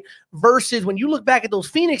exceptions, right? Versus when you look back at those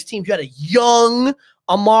Phoenix teams, you had a young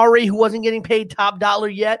Amari who wasn't getting paid top dollar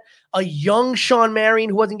yet, a young Sean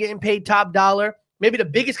Marion who wasn't getting paid top dollar. Maybe the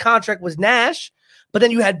biggest contract was Nash. But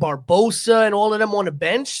then you had Barbosa and all of them on the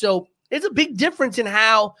bench. So there's a big difference in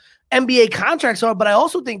how NBA contracts are. But I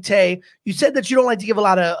also think, Tay, you said that you don't like to give a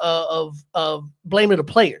lot of blame to the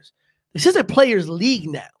players. This is a players' league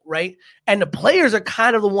now, right? And the players are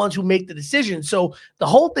kind of the ones who make the decision. So the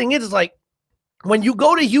whole thing is like, when you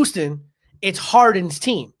go to Houston, it's Harden's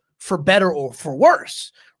team, for better or for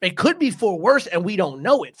worse. It could be for worse, and we don't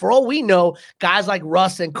know it. For all we know, guys like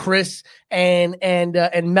Russ and Chris and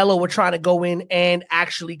Melo were trying to go in and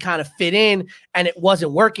actually kind of fit in, and it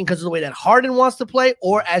wasn't working because of the way that Harden wants to play.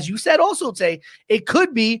 Or, as you said also, Tay, it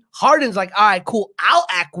could be Harden's like, all right, cool, I'll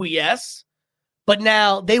acquiesce, but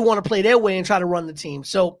now they want to play their way and try to run the team.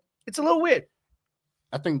 So it's a little weird.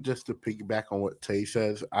 I think, just to piggyback on what Tay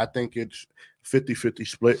says, I think it's 50-50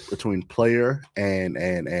 split between player and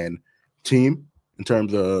team in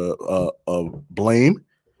terms of blame,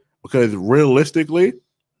 because realistically,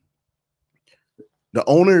 the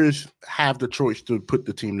owners have the choice to put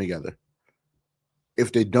the team together.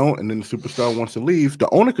 If they don't, and then the superstar wants to leave, the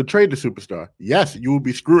owner could trade the superstar. Yes, you will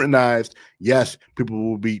be scrutinized. Yes, people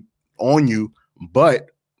will be on you,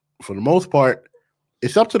 but for the most part,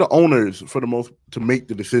 it's up to the owners to make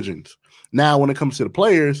the decisions. Now, when it comes to the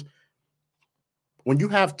players, when you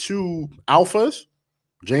have two alphas,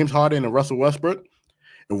 James Harden and Russell Westbrook,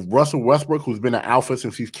 who's been an alpha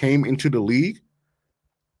since he came into the league.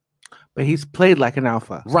 But he's played like an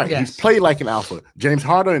alpha. Right. Yes. He's played like an alpha. James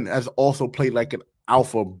Harden has also played like an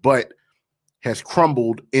alpha, but has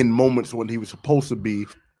crumbled in moments when he was supposed to be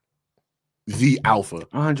the alpha.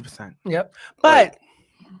 100%. Yep. But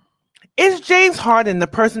is James Harden the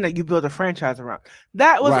person that you build a franchise around?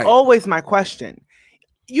 That was Right. always my question.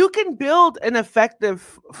 You can build an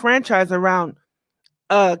effective franchise around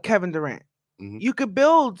Kevin Durant. Mhm. You could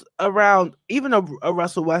build around even a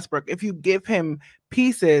Russell Westbrook if you give him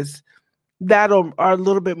pieces that are a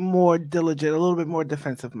little bit more diligent, a little bit more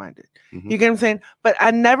defensive minded. Mhm. You get what I'm saying? But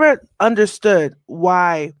I never understood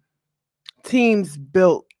why teams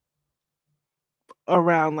built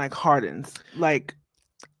around like Harden's. Like,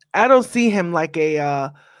 I don't see him like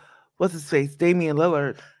a what's his face, Damian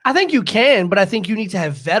Lillard. I think you can, but I think you need to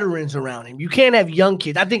have veterans around him. You can't have young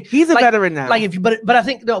kids. I think He's a like, veteran now. Like if you, but I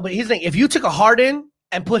think no. But here's the thing: if you took a Harden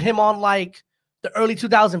and put him on like the early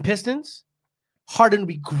 2000 Pistons, Harden would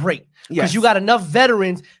be great because Yes. you got enough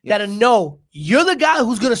veterans that Yes. know you're the guy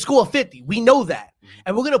who's going to score 50. We know that,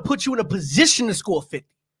 and we're going to put you in a position to score 50,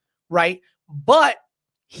 right? But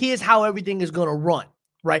here's how everything is going to run,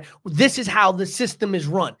 right? This is how the system is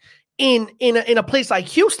run. In a place like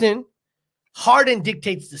Houston, Harden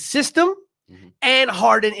dictates the system, Mhm. and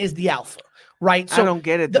Harden is the alpha, right? I don't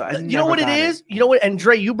get it. Though. I You know what it never got is? You know what? And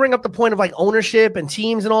Dre, you bring up the point of like ownership and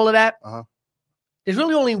teams and all of that. Uh-huh. There's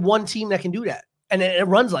really only one team that can do that, and it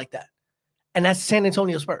runs like that, and that's San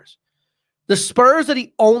Antonio Spurs. The Spurs are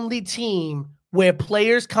the only team where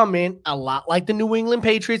players come in a lot like the New England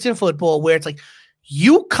Patriots in football, where it's like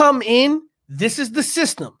you come in, this is the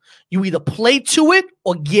system. You either play to it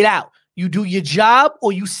or get out. You do your job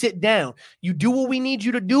or you sit down. You do what we need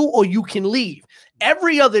you to do or you can leave.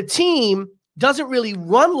 Every other team doesn't really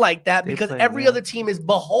run like that They because play, every yeah. other team is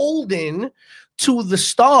beholden to the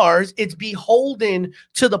stars. It's beholden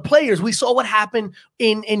to the players. We saw what happened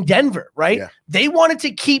in Denver, right? Yeah. They wanted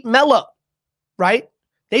to keep Melo, right?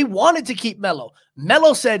 They wanted to keep Melo.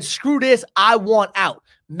 Melo said, screw this, I want out.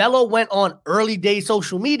 Melo went on early day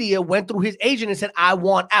social media, went through his agent and said, I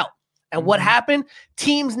want out. And what happened?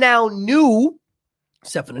 Teams now knew,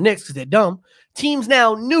 except for the Knicks because they're dumb, teams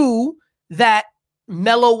now knew that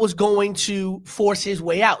Melo was going to force his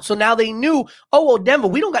way out. So now they knew, oh, well, Denver,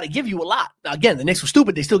 we don't got to give you a lot. Now, again, the Knicks were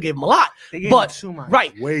stupid. They still gave him a lot. They gave But, him too much.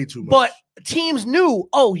 right. Way too much. But teams knew,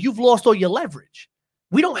 oh, you've lost all your leverage.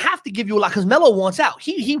 We don't have to give you a lot because Melo wants out.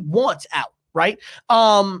 He wants out, right?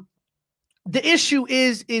 The issue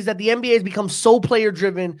is that the NBA has become so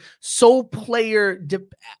player-driven, so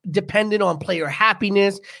dependent on player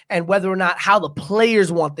happiness and whether or not how the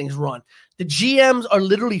players want things run. The GMs are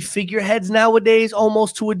literally figureheads nowadays,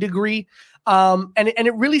 almost to a degree. And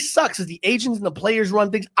it really sucks as the agents and the players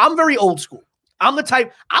run things. I'm very old school. I'm the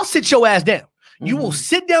type, I'll sit your ass down. You will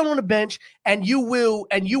sit down on the bench and you will,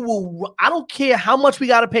 I don't care how much we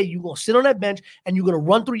got to pay. You're going to sit on that bench and you're going to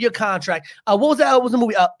run through your contract. What was that? What was the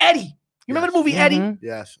movie? Eddie. You remember the movie Eddie?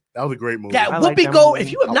 Yes. That was a great movie. Yeah, I like Whoopi that Goldberg. movie.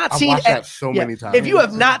 If you have not I've seen watched that so many times. If you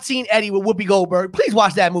have not seen Eddie with Whoopi Goldberg, please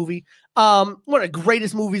watch that movie. One of the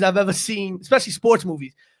greatest movies I've ever seen, especially sports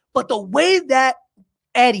movies. But the way that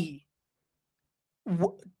Eddie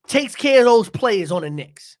takes care of those players on the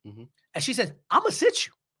Knicks, and she says, I'm going to sit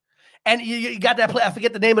you. And you got that play. I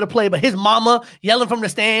forget the name of the play, but his mama yelling from the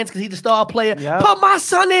stands because he's the star player. Yep. Put my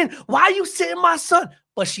son in. Why are you sitting my son?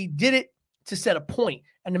 But she did it to set a point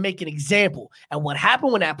and to make an example. And what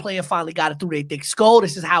happened when that player finally got it through their thick skull,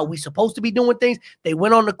 this is how we're supposed to be doing things. They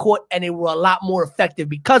went on the court and they were a lot more effective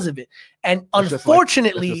because of it. And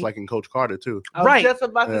unfortunately, just like in Coach Carter too. I was just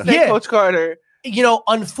about to say Coach Carter. You know,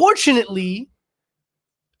 unfortunately,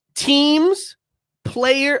 teams,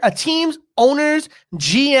 owners,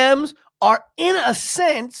 GMs are in a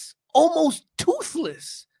sense almost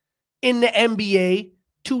toothless in the NBA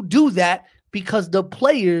to do that because the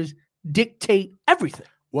players dictate everything.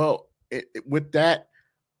 Well, with that,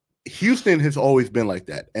 Houston has always been like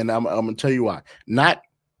that. And I'm going to tell you why. Not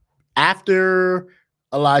after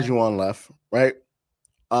Olajuwon left, right?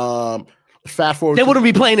 Fast forward. They wouldn't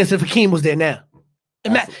be playing this if Hakeem was there now.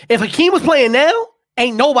 If Hakeem was playing now,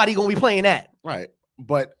 ain't nobody going to be playing that. Right.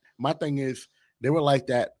 But my thing is, they were like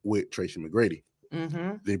that with Tracy McGrady.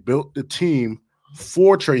 Mm-hmm. They built the team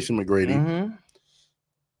for Tracy McGrady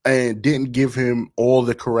and didn't give him all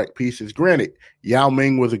the correct pieces. Granted, Yao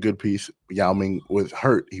Ming was a good piece. Yao Ming was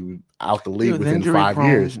hurt. He was out the league within 5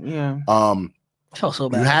 years. Yeah. So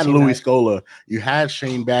bad. You had Louis Scola. You had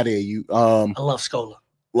Shane Battier. I love Scola.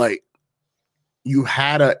 Like, you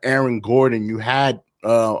had a Aaron Gordon. You had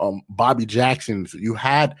Bobby Jackson. You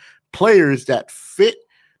had players that fit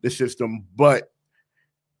the system, but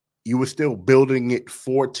you were still building it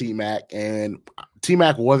for T-Mac, and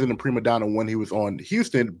T-Mac wasn't a prima donna when he was on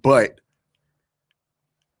Houston, but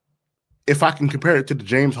if I can compare it to the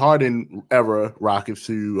James Harden era Rockets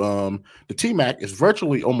to the T-Mac, it's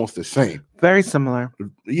virtually almost the same. Very similar.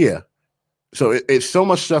 Yeah. So it's so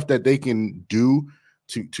much stuff that they can do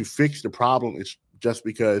to fix the problem. It's just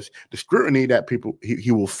because the scrutiny that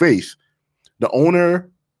he will face, the owner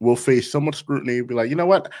will face so much scrutiny and be like, you know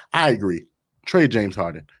what? I agree. Trade James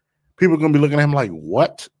Harden. People are going to be looking at him like,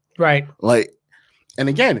 what? Right. Like, and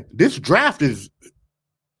again, this draft is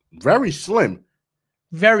very slim.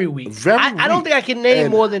 Very weak. I don't think I can name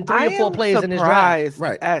more than 3 or 4 players in this draft.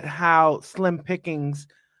 Right. At how slim pickings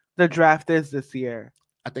the draft is this year.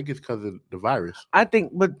 I think it's because of the virus. I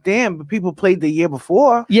think, but people played the year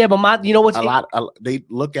before. Yeah, but you know what's they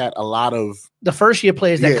look at a lot of the first year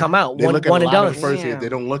players that come out. They look at one a and lot done. of first year. They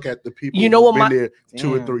don't look at the people. You know what? Who've been there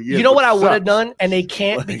 2 or 3 years. You know what I would have done, and they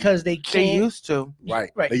can't because they can't. They used to.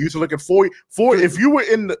 Right. Right. They used to look at 4. If you were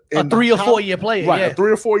in a 3 or 4 year player, right? A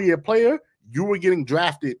 3 or 4 year player, you were getting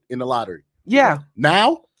drafted in the lottery. Yeah.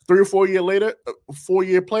 Now, 3 or 4 year later, a 4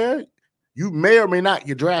 year player, you may or may not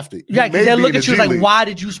get drafted. Yeah, because they look at you like, why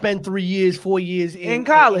did you spend 3 years, 4 years in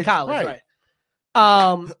college? Right.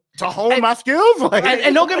 To hone my skills.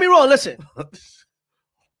 And don't get me wrong, listen.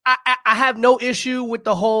 I have no issue with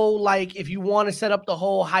the whole, like, if you want to set up the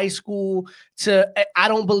whole high school I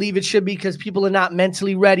don't believe it should be because people are not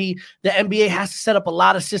mentally ready. The NBA has to set up a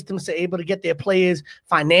lot of systems to be able to get their players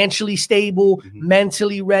financially stable,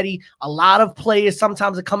 mentally ready. A lot of players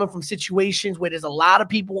sometimes are coming from situations where there's a lot of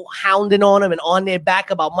people hounding on them and on their back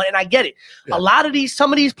about money. And I get it. Yeah.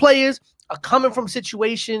 Some of these players are coming from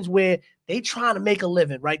situations where They trying to make a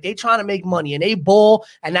living, right? They trying to make money, and they ball,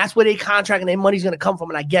 and that's where they contract and their money's going to come from,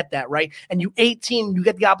 and I get that, right? And you 18, you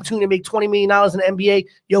get the opportunity to make $20 million in the NBA,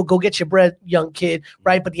 yo, go get your bread, young kid,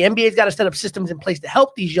 right? But the NBA's got to set up systems in place to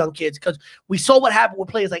help these young kids, because we saw what happened with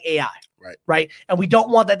players like AI. Right. And we don't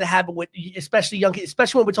want that to happen with especially young kids,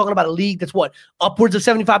 especially when we're talking about a league that's upwards of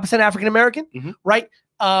 75% African American, right?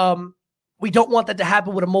 We don't want that to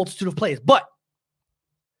happen with a multitude of players. But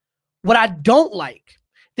what I don't like,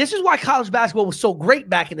 this is why college basketball was so great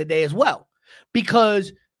back in the day as well,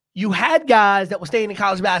 because you had guys that were staying in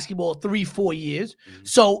college basketball 3-4 years.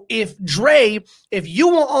 So if you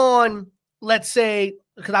were on, let's say,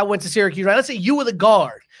 because I went to Syracuse, right? Let's say you were the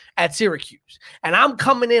guard at Syracuse, and I'm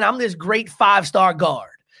coming in, I'm this great 5-star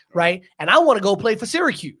guard, right? And I want to go play for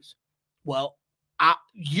Syracuse. Well,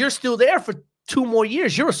 you're still there for 2 more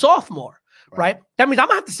years. You're a sophomore, right? That means I'm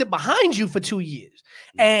going to have to sit behind you for 2 years.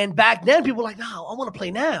 And back then, people were like, no, I want to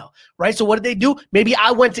play now, right? So what did they do? Maybe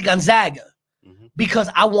I went to Gonzaga because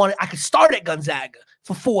I could start at Gonzaga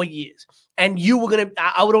for 4 years. And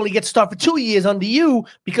I would only get to start for 2 years under you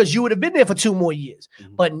because you would have been there for 2 more years.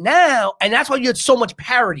 But now, and that's why you had so much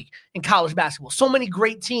parity in college basketball, so many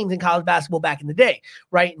great teams in college basketball back in the day,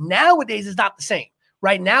 right? Nowadays, it's not the same,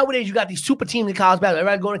 right? Nowadays, you got these super teams in college basketball.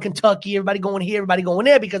 Everybody going to Kentucky, everybody going here, everybody going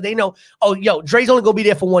there, because they know, oh, yo, Dre's only going to be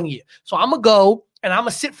there for 1 year. So I'm going to go and I'm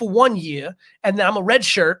going to sit for 1 year, and then I'm a red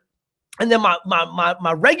shirt. And then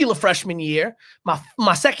my regular freshman year,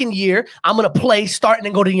 my second year, I'm going to play, start, and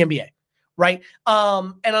then go to the NBA. Right.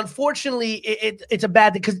 And unfortunately, it's a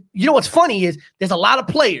bad thing, because you know what's funny is there's a lot of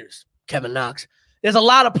players, Kevin Knox. There's a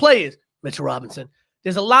lot of players, Mitchell Robinson.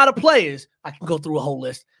 There's a lot of players. I can go through a whole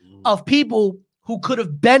list of people who could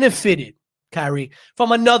have benefited, Kyrie,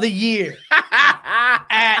 from another year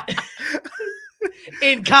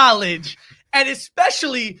in college. And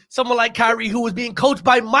especially someone like Kyrie, who was being coached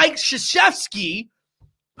by Mike Krzyzewski,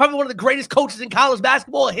 probably one of the greatest coaches in college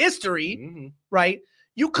basketball history, right?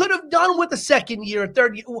 You could have done with a second year, a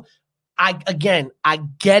third year. I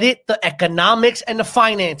get it, the economics and the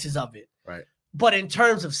finances of it. Right. But in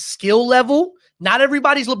terms of skill level, not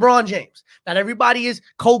everybody's LeBron James. Not everybody is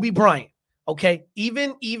Kobe Bryant. Okay.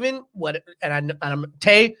 Even what, and I'm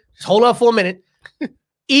Tay, just hold up for a minute.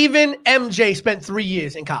 Even MJ spent 3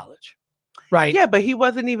 years in college. Right. Yeah, but he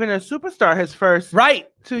wasn't even a superstar his first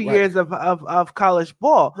 2 years of college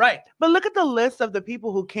ball. Right. But look at the list of the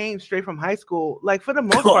people who came straight from high school. Like, for the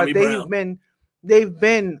most part, they've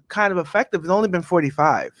been kind of effective. It's only been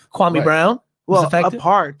 45. Kwame Brown was effective.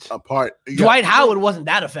 Apart. Dwight Howard wasn't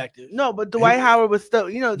that effective. No, but Dwight Howard was still,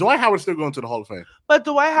 Dwight Howard's still going to the Hall of Fame. But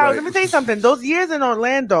Dwight Howard, let me tell you something. Those years in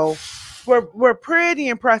Orlando were pretty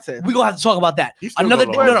impressive. We're going to have to talk about that. Another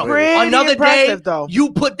day, though.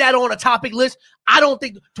 You put that on a topic list. I don't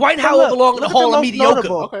think Dwight Howard beloned in the Hall of Mediocre.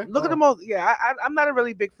 Okay. Look at the most. Yeah, I'm not a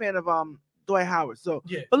really big fan of Dwight Howard. So,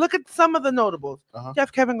 but look at some of the notables. You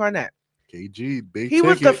have Kevin Garnett. KG, big. He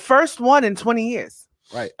was the first one in 20 years.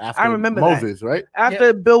 Right. After I remember Moses, that. Right?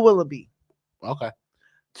 After Bill Willoughby. Okay.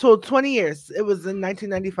 So 20 years. It was in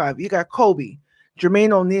 1995. You got Kobe,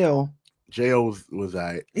 Jermaine O'Neal. J.O. was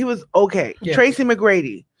He was okay. Yeah. Tracy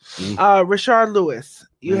McGrady, Rashard Lewis.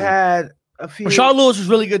 You had a few. Rashard Lewis was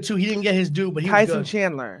really good too. He didn't get his due, but he Tyson was good.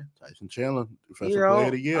 Chandler, Defensive Player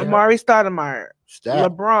of the Year. Amari Stoudemire,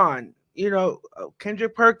 LeBron.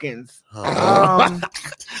 Kendrick Perkins.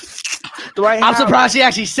 Dwight I'm surprised she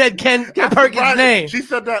actually said Ken Perkins' name. She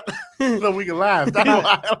said that so we can laugh.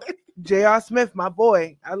 J.R. Smith, my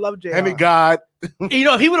boy. I love J.R. Henry God. If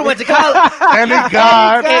he would have went to college. Henry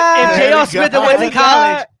God. If J.R. Smith had went to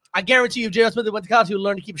college, I guarantee you, if J.R. Smith had went to college, he would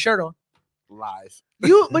learn to keep a shirt on. Lies.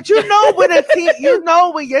 But you know when a team,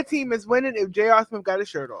 when your team is winning if J.R. Smith got his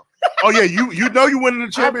shirt off. Oh yeah, you know you winning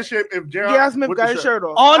the championship if J.R. Smith got his shirt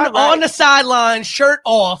off. On the sideline, shirt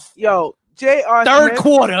off. Yo, J.R. Third Smith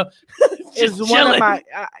quarter is one of my.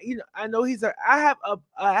 I know I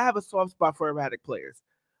have a soft spot for erratic players.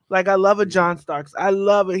 Like, I love a John Starks. I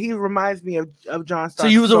love it. He reminds me of John Starks. So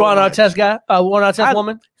you was a Ron Artest guy? Ron Artest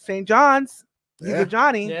woman? St. John's. He's a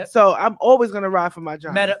Johnny. Yeah. So I'm always going to ride for my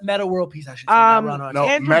Johnny. Meta world peace, I should say. Ron no,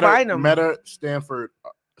 Andrew Bynum. Meta Stanford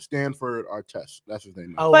Artest. That's his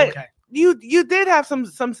name. Oh, but okay. You did have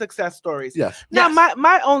some success stories. Yes. Now,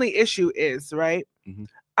 my only issue is, right,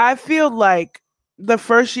 I feel like the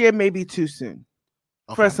first year may be too soon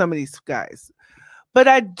for some of these guys. But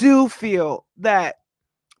I do feel that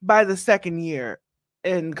by the second year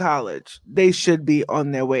in college, they should be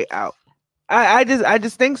on their way out. I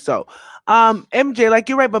just think so. MJ, like,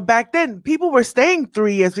 you're right, but back then people were staying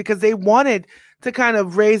 3 years because they wanted to kind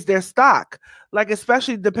of raise their stock, like,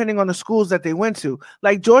 especially depending on the schools that they went to.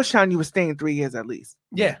 Like Georgetown, you were staying 3 years at least.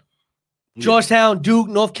 Yeah. Georgetown, Duke,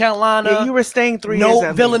 North Carolina. Yeah, you were staying 3 years. No,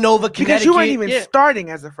 at Villanova, least. Because Connecticut. you weren't even starting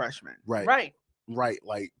as a freshman. Right.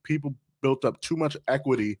 Like people built up too much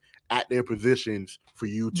equity at their positions for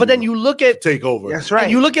you to But then you look at take over. That's right.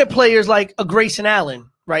 And you look at players like a Grayson Allen,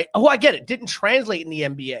 right? Oh, I get it. Didn't translate in the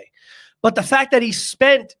NBA. But the fact that he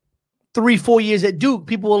spent 3-4 years at Duke,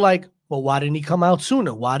 people were like, well, why didn't he come out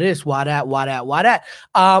sooner? Why this? Why that? Why that? Why that?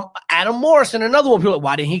 Adam Morrison, another one. People are like,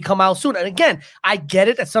 why didn't he come out sooner? And again, I get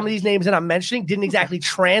it that some of these names that I'm mentioning didn't exactly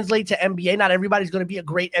translate to NBA. Not everybody's going to be a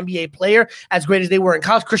great NBA player as great as they were in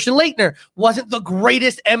college. Christian Laettner wasn't the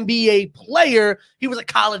greatest NBA player. He was a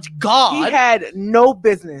college god. He had no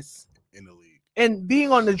business in the league. And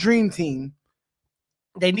being on the dream team.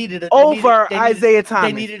 They needed Isaiah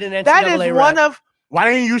Thomas. They needed an NCAA That is rep. one of. Why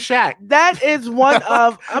didn't you Shaq? That is one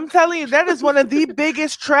of. I'm telling you, that is one of the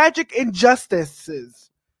biggest tragic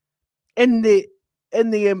injustices in the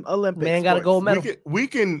Olympics. Man, got to go medal. We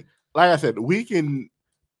can, like I said, we can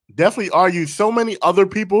definitely argue so many other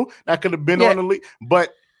people that could have been on the league,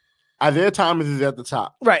 but Isaiah Thomas is at the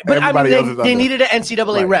top. Right. But everybody I mean, they needed an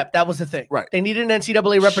NCAA rep. That was the thing. Right. They needed an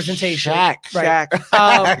NCAA representation.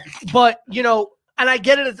 Shaq. But, you know, and I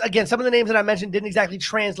get it. Again, some of the names that I mentioned didn't exactly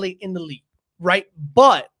translate in the league. Right.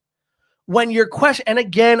 But when your question, and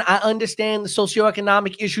again, I understand the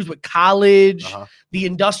socioeconomic issues with college, the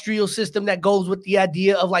industrial system that goes with the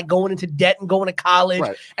idea of like going into debt and going to college.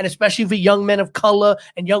 Right. And especially for young men of color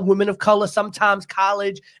and young women of color, sometimes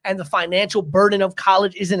college and the financial burden of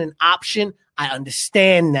college isn't an option. I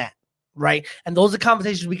understand that. Right. And those are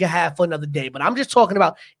conversations we can have for another day. But I'm just talking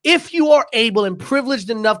about if you are able and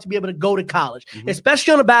privileged enough to be able to go to college,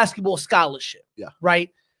 especially on a basketball scholarship. Yeah.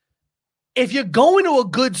 Right. If you're going to a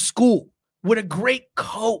good school with a great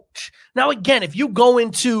coach. Now, again, if you go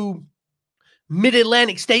into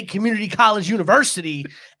Mid-Atlantic State Community College University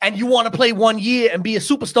and you want to play 1 year and be a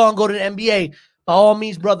superstar and go to the NBA, by all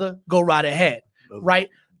means, brother, go right ahead. Right.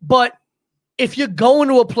 But if you're going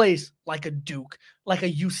to a place like a Duke, like a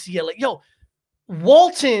UCLA,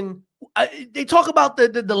 Walton, they talk about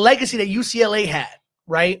the legacy that UCLA had,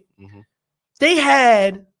 right? They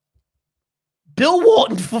had Bill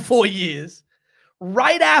Walton for 4 years,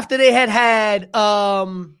 right after they had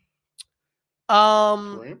Kareem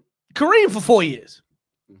for 4 years.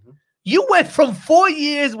 You went from 4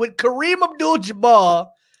 years with Kareem Abdul-Jabbar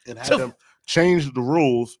and had them change the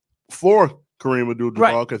rules for Kareem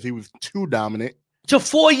Abdul-Jabbar because he was too dominant. To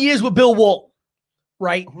 4 years with Bill Walton,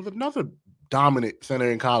 right? Who's another dominant center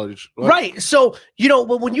in college. Right. So,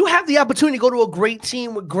 when you have the opportunity to go to a great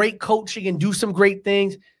team with great coaching and do some great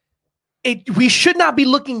things, we should not be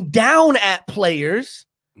looking down at players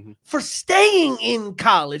for staying in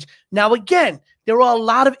college. Now, again, there are a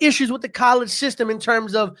lot of issues with the college system in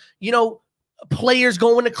terms of, players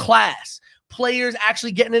going to class, players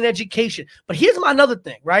actually getting an education. But here's another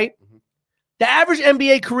thing, right? The average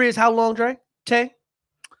NBA career is how long, Dre? Tay?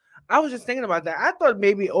 I was just thinking about that. I thought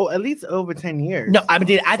maybe at least over 10 years. No, I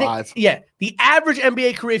think, the average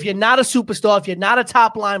NBA career, if you're not a superstar, if you're not a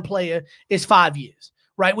top line player, is 5 years.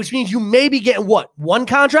 Right, which means you may be getting what? One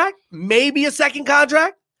contract, maybe a second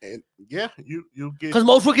contract. And you get because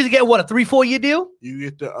most rookies get what, a 3-4 year deal.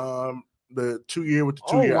 You get the 2 year with the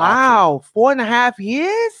 2 year. Wow, 4.5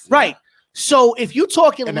 years. Right. So if you're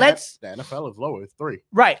talking, and the NFL is lower. It's 3.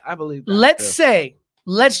 Right. I believe that.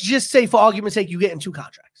 Let's just say for argument's sake, you get in 2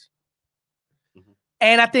 contracts,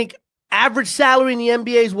 and I think average salary in the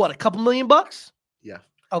NBA is what, a couple $1 million? Yeah.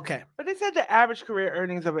 Okay. But they said the average career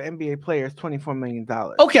earnings of an NBA player is $24 million.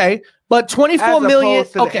 Okay. But $24 million.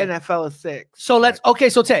 To the NFL is 6. So let's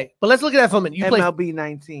Tay, but let's look at that for a minute. You MLB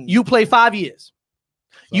 19. You play 5 years.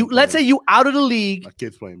 Let's say you out of the league. My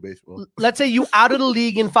kid's playing baseball. Let's say you out of the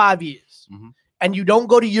league in 5 years. And you don't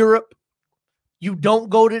go to Europe. You don't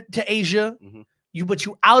go to Asia. But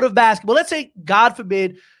you out of basketball. Let's say, God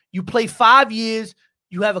forbid, you play 5 years,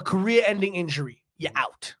 you have a career-ending injury. You're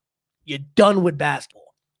out. You're done with basketball.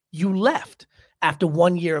 You left after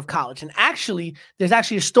 1 year of college. And there's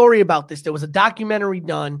actually a story about this. There was a documentary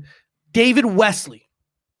done. David Wesley.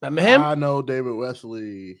 Remember him? I know David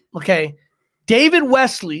Wesley. Okay. David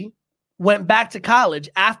Wesley went back to college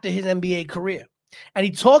after his NBA career. And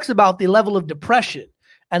he talks about the level of depression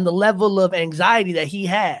and the level of anxiety that he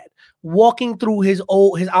had walking through his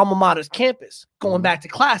alma mater's campus, going back to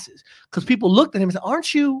classes. Because people looked at him and said,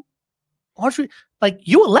 aren't you like,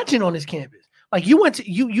 you a legend on this campus? Like, you went to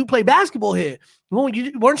you play basketball here. Weren't you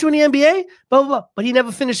in the NBA? Blah, blah, blah. But he never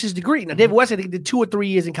finished his degree. Now, David West, I think, did 2 or 3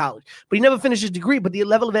 years in college, but he never finished his degree. But the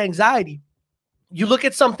level of anxiety, you look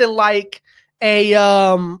at something like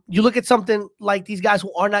these guys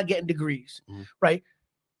who are not getting degrees, right?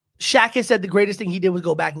 Shaq has said the greatest thing he did was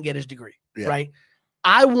go back and get his degree, Yeah. right?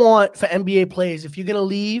 I want for NBA players, if you're going to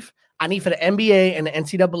leave, I need for the NBA and the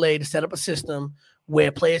NCAA to set up a system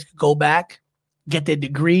where players could go back, get their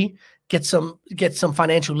degree, get some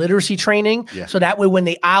financial literacy training. Yeah. So that way when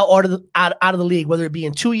they out of the league, whether it be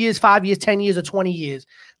in 2 years, 5 years, 10 years, or 20 years,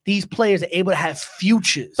 these players are able to have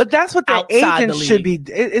futures. But that's what the outside agents the should be.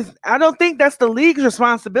 I don't think that's the league's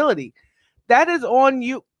responsibility. That is on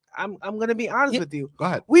you. I'm going to be honest with you. Go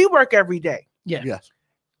ahead. We work every day. Yeah. Yes.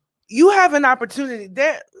 You have an opportunity.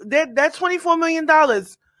 That $24 million.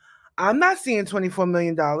 I'm not seeing $24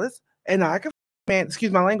 million, and I can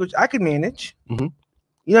excuse my language. I could manage. Mm-hmm.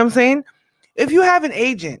 You know what I'm saying? If you have an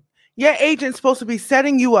agent, your agent's supposed to be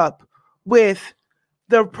setting you up with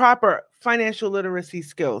the proper financial literacy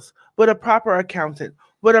skills, with a proper accountant,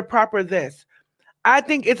 with a proper this. I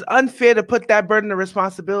think it's unfair to put that burden of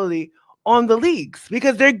responsibility on the leagues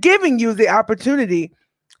because they're giving you the opportunity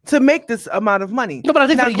to make this amount of money. No, but I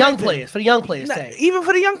think Now, for the young granted, players, say. even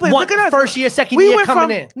for the young players, What, look at us. first year, second year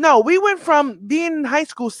coming in. No, we went from being in high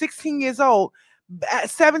school, 16 years old, at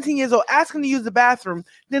 17 years old, asking to use the bathroom,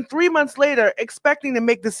 then 3 months later, expecting to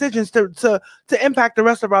make decisions to impact the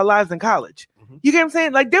rest of our lives in college. Mm-hmm. You get what I'm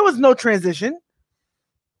saying? Like, there was no transition.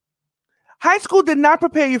 High school did not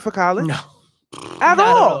prepare you for college. No. At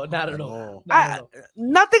all. Not at all.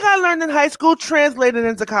 Nothing I learned in high school translated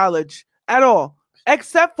into college at all,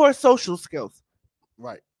 except for social skills.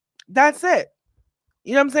 Right. That's it.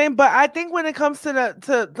 You know what I'm saying? But I think when it comes to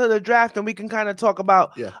the draft, and we can kind of talk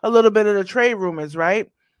about a little bit of the trade rumors, right?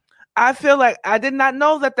 I feel like I did not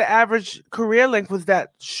know that the average career length was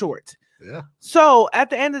that short. Yeah. So at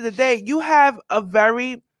the end of the day, you have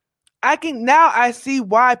I see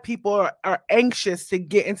why people are anxious to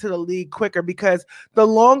get into the league quicker, because the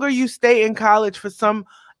longer you stay in college for some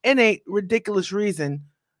innate ridiculous reason,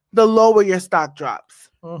 the lower your stock drops.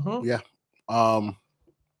 Mm-hmm. Yeah.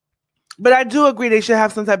 But I do agree they should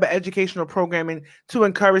have some type of educational programming to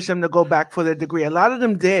encourage them to go back for their degree. A lot of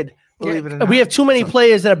them did, believe it or not. We have too many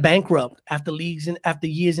players that are bankrupt after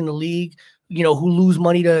years in the league, you know, who lose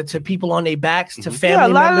money to people on their backs, to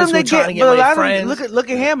family members who are trying to get money, friends.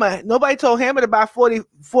 Look at Hammer. Nobody told Hammer to buy 40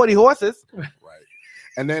 horses. Right.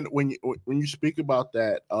 And then when you speak about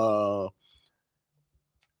that,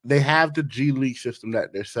 they have the G League system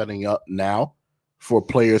that they're setting up now for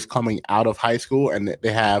players coming out of high school, and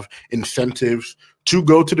they have incentives to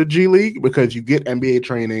go to the G League because you get NBA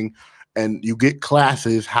training and you get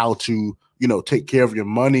classes how to, you know, take care of your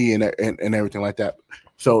money and everything like that.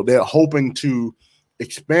 So they're hoping to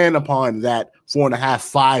expand upon that 4.5,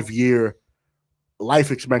 5 year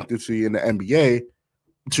life expectancy in the NBA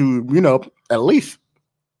to, you know, at least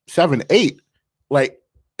 7, 8. Like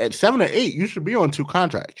at 7 or 8, you should be on 2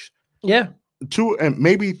 contracts. Yeah. 2 and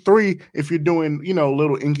maybe 3 if you're doing, you know,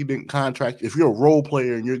 little inky-dink contracts, if you're a role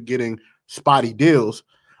player and you're getting spotty deals.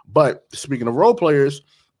 But speaking of role players,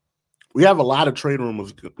 we have a lot of trade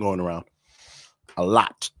rumors going around. A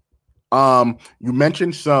lot. You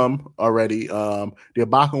mentioned some already. The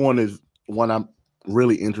Ibaka one is one I'm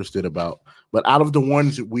really interested about. But out of the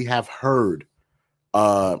ones that we have heard,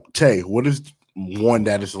 Tay, what is one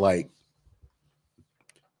that is like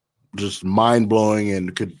just mind-blowing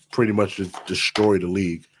and could pretty much just destroy the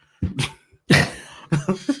league?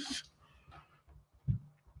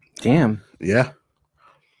 Damn. Yeah.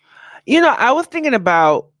 You know, I was thinking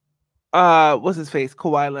about what's his face?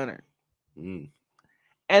 Kawhi Leonard.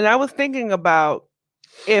 And I was thinking about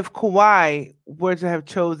if Kawhi were to have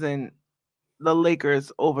chosen the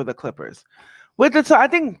Lakers over the Clippers. I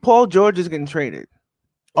think Paul George is getting traded.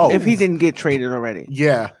 Oh, if he didn't get traded already.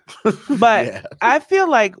 Yeah. But yeah. I feel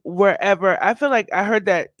like I heard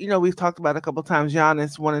that, you know, we've talked about a couple times,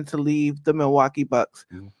 Giannis wanted to leave the Milwaukee Bucks.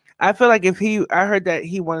 Mm-hmm. I feel like I heard that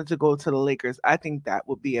he wanted to go to the Lakers. I think that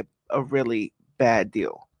would be a really bad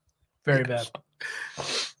deal. Very bad.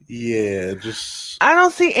 Yeah, I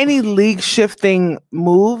don't see any league shifting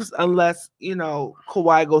moves unless, you know,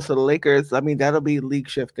 Kawhi goes to the Lakers. I mean, that'll be league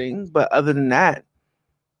shifting. But other than that,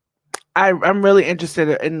 I'm really interested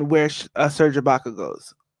in where Serge Ibaka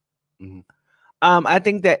goes. Mm-hmm. I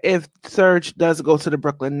think that if Serge does go to the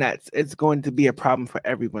Brooklyn Nets, it's going to be a problem for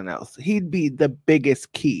everyone else. He'd be the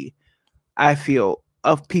biggest key, I feel,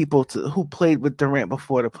 of people who played with Durant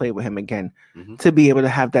before to play with him again, to be able to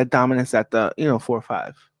have that dominance at the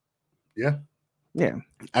 4-5. Yeah, yeah,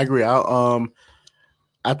 I agree. I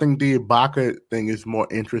think the Ibaka thing is more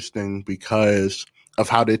interesting because of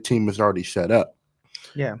how their team is already set up.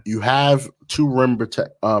 Yeah, you have two rim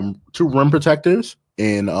protectors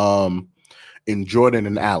in Jordan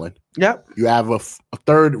and Allen. Yep. You have a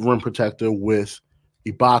third rim protector with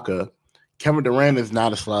Ibaka. Kevin Durant is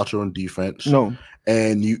not a slouch on defense. No,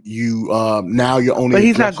 And you now you're only. but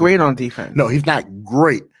he's not great on defense. No, he's not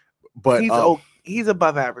great. But he's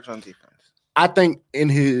above average on defense. I think in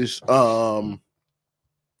his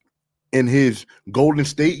Golden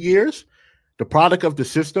State years, the product of the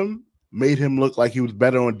system made him look like he was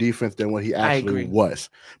better on defense than what he actually was,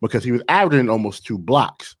 because he was averaging almost 2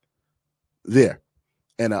 blocks there,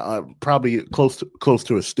 and probably close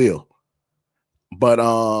to a steal. But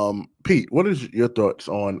Pete, what is your thoughts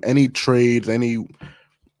on any trades, anything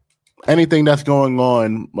that's going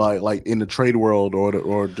on like in the trade world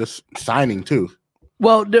or just signing too?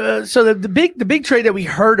 Well, so the big trade that we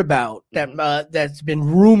heard about that's been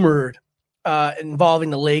rumored involving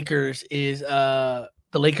the Lakers is the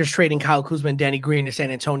Lakers trading Kyle Kuzma and Danny Green to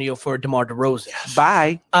San Antonio for DeMar DeRozan. Yes.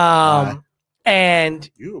 Bye. And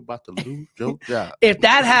you're about to lose your job. If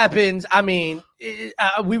that happens, I mean,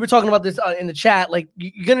 we were talking about this in the chat. Like,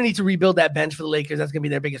 you're going to need to rebuild that bench for the Lakers. That's going to be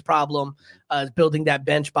their biggest problem, is building that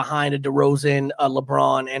bench behind a DeRozan, a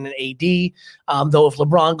LeBron, and an AD. Though if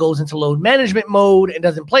LeBron goes into load management mode and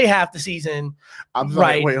doesn't play half the season,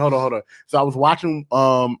 right? Wait, hold on. So I was watching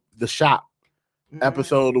the Shop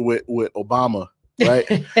episode with Obama,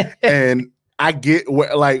 right? And I get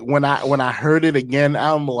when I heard it again,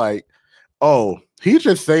 I'm like, oh, he's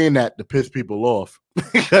just saying that to piss people off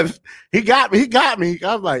because he got me.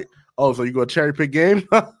 I was like, oh, so you gonna cherry pick games?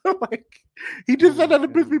 Like, he just said that to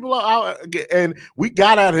piss people off, and we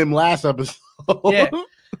got at him last episode. Yeah.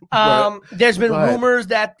 There's been rumors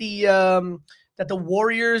that the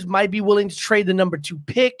Warriors might be willing to trade the number 2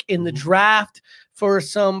 pick in the draft for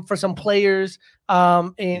some players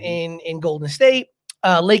in Golden State.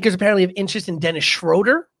 Lakers apparently have interest in Dennis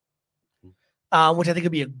Schroeder, which I think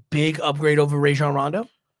would be a big upgrade over Rajon Rondo.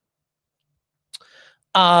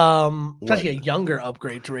 It's actually a younger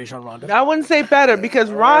upgrade to Rajon Rondo. I wouldn't say better,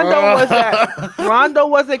 because Rondo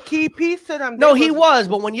was a key piece to them. No, he was,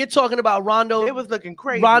 but when you're talking about Rondo, it was looking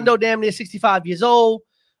crazy. Rondo damn near 65 years old.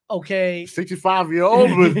 Okay.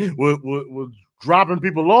 65-year-old was dropping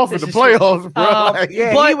people off in the playoffs,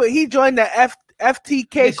 bro. He joined the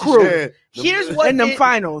FTK crew. Here's what in the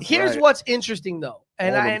finals. Here's what's interesting though.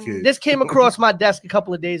 And this came across my desk a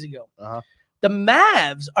couple of days ago. The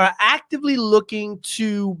Mavs are actively looking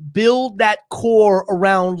to build that core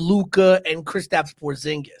around Luka and Kristaps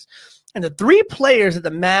Porzingis. And the 3 players that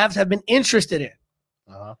the Mavs have been interested in,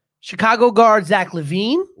 Chicago guard Zach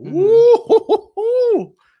LaVine,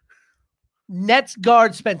 Nets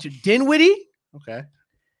guard Spencer Dinwiddie,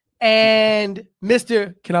 and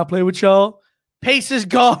Mr. Can I play with y'all? Pacers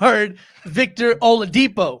guard Victor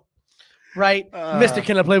Oladipo. Right, Mr.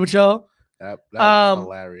 Can I play with y'all? That's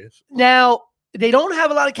hilarious. Now, they don't have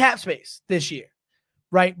a lot of cap space this year,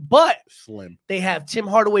 right? But slim. They have Tim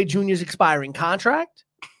Hardaway Jr.'s expiring contract.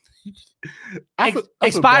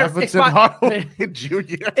 Expiring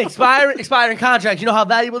contract. You know how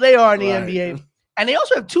valuable they are in the NBA. And they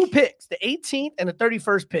also have 2 picks, the 18th and the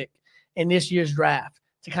 31st pick in this year's draft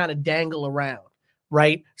to kind of dangle around,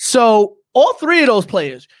 right? So all 3 of those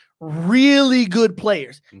players, really good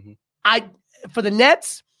players. For the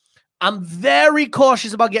Nets, I'm very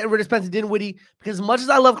cautious about getting rid of Spencer Dinwiddie, because as much as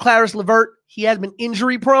I love Caris LeVert, he has been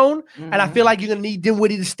injury prone, and I feel like you're going to need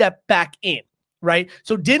Dinwiddie to step back in, right?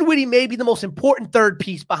 So Dinwiddie may be the most important third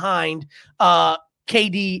piece behind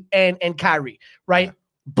KD and Kyrie, right? Yeah.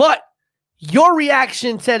 But your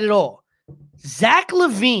reaction said it all. Zach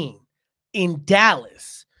LaVine in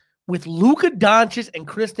Dallas with Luka Doncic and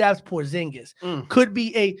Kristaps Porzingis could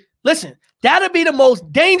be listen, that'd be the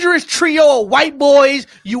most dangerous trio of white boys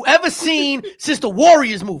you ever seen since the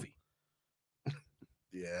Warriors movie.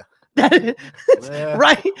 Yeah.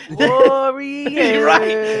 Right? Warriors.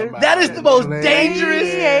 Right. That is the most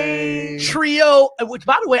dangerous trio, which,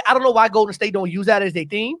 by the way, I don't know why Golden State don't use that as their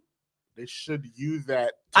theme. They should use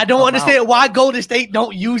that. I don't understand why Golden State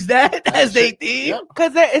don't use that as their theme.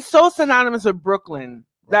 Because it's so synonymous with Brooklyn.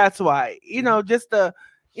 That's why. Just the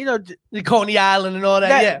Coney Island and all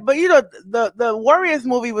that. Yeah. But the Warriors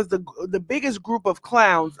movie was the biggest group of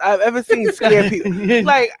clowns I've ever seen scare people.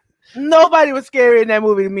 Like, nobody was scary in that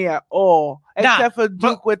movie to me at all, except for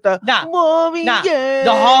Duke with the Warriors.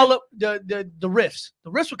 The riffs.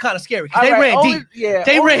 The riffs were kind of scary because they ran deep. Yeah,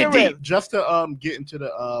 they ran deep. Just to get into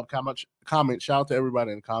the comment. Shout out to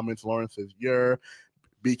everybody in the comments. Lauren says,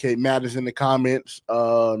 BK Matt is in the comments.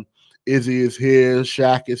 Izzy is here.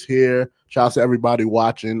 Shaq is here. Shout out to everybody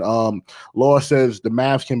watching. Laura says the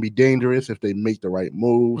Mavs can be dangerous if they make the right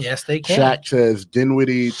moves. Yes, they can. Shaq says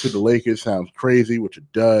Dinwiddie to the Lakers sounds crazy, which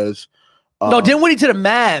it does. No, Dinwiddie to the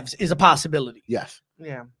Mavs is a possibility. Yes.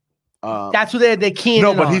 Yeah. That's who they're keying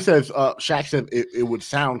No, in but on. he says Shaq said it would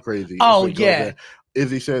sound crazy. Oh, if it goes yeah. there.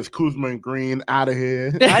 Izzy says Kuzma and Green out of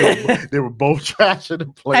here. They were both trash in the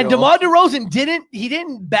playoffs. And DeMar DeRozan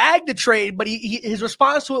didn't bag the trade, but his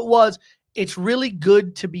response to it was, "It's really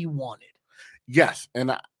good to be wanted." Yes, and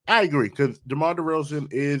I agree because DeMar DeRozan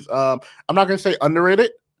is I'm not gonna say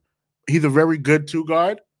underrated. He's a very good two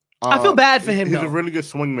guard. I feel bad for him. He's though. a really good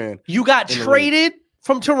swing man. You got in the traded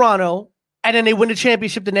from Toronto, and then they win the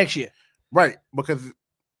championship the next year, Right, because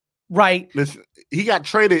right? listen, he got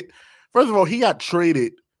traded. First of all, he got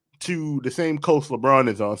traded to the same coast LeBron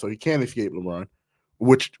is on, so he can't escape LeBron,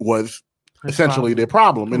 which was essentially their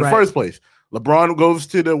problem in Right. the first place. LeBron goes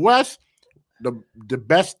to the West, the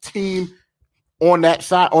best team on that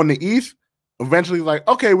side, on the East, eventually like,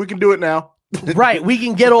 okay, we can do it now. Right. We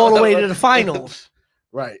can get all the way to the finals.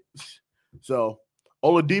 Right. So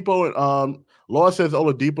Oladipo and Law says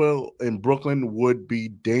Oladipo in Brooklyn would be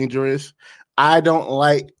dangerous. I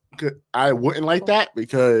wouldn't like that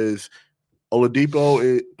because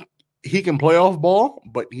Oladipo, he can play off ball,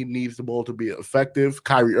 but he needs the ball to be effective.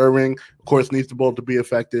 Kyrie Irving, of course, needs the ball to be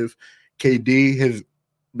effective. KD has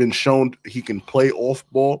been shown he can play off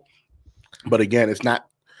ball, but again, it's not.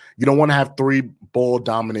 You don't want to have three ball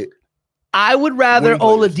dominant. I would rather Wing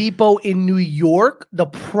players. Oladipo in New York. The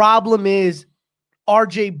problem is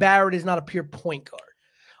RJ Barrett is not a pure point guard.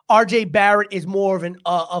 RJ Barrett is more of an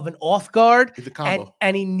off guard, He's a combo.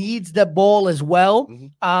 and he needs the ball as well.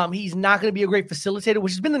 Mhm. He's not going to be a great facilitator,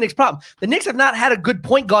 which has been the Knicks' problem. The Knicks have not had a good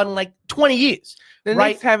point guard in like 20 years. The Right.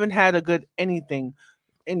 Knicks haven't had a good anything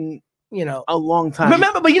in You know, a long time.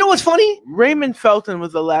 remember, but you know what's funny? Raymond Felton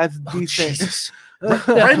was the last Oh, decent. Jesus.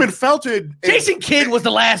 Raymond Felton, Jason Kidd was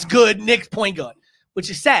the last good Knicks point guard, which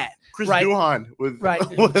is sad. Chris right. Duhon was Right.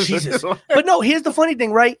 was- Jesus. But no, here's the funny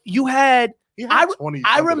thing, right? You had He had 20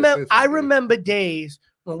 something assists, I think. remember days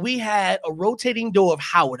when we had a rotating door of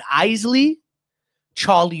Howard Isley,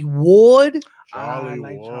 Charlie Ward, Charlie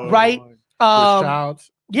like Ward. Charlie Right. Ward. Chris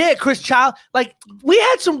Childs. Yeah, Chris Child. Like we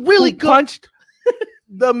had some really Who good. punched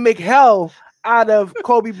the McHell out of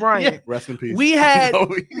Kobe Bryant. Rest in peace. We had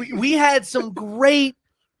Kobe. we had some great.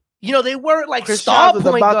 You know, they weren't like Chris star Childs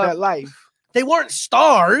was point about guard. that life. They weren't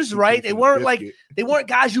stars, right? They Biscuit. weren't like they weren't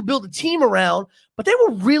guys you build a team around, but they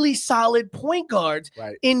were really solid point guards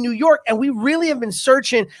Right. in New York. And we really have been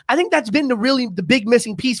searching. I think that's been the big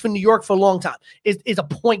missing piece for New York for a long time is a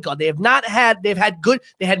point guard. They've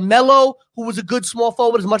had Melo, who was a good small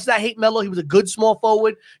forward. As much as I hate Melo, he was a good small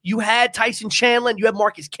forward. You had Tyson Chandler, and you had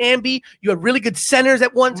Marcus Camby. You had really good centers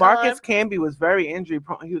at one time. Marcus Camby was very injury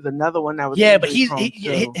prone. He was another one that was Yeah, but injury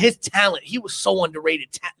prone, too. his talent. He was so underrated.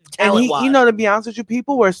 And Talent he, wise, you know, to be honest with you,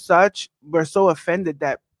 people were so offended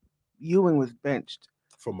that Ewing was benched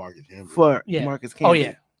For Marcus Camby. for Yeah. Marcus Camby. Oh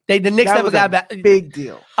yeah, the Knicks That never was got a back. big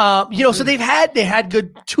deal. So they had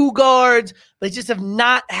good two guards. They just have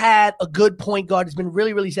not had a good point guard. It's been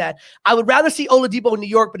really, really sad. I would rather see Oladipo in New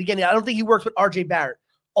York, but again, I don't think he works with RJ Barrett.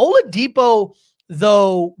 Oladipo,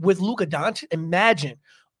 though, with Luka Doncic, imagine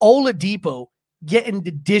Oladipo getting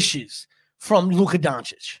the dishes from Luka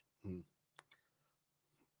Doncic.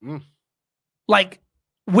 Mm. Like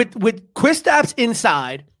with Kristaps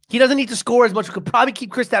inside, he doesn't need to score as much. We could probably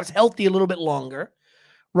keep Kristaps healthy a little bit longer,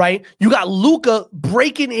 right? You got Luka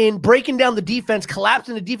breaking down the defense,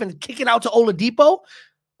 collapsing the defense, kicking out to Oladipo.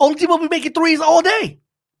 Oladipo will be making threes all day.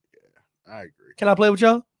 I agree. Can I play with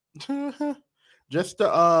y'all? Just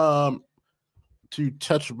to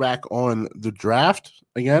touch back on the draft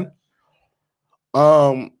again.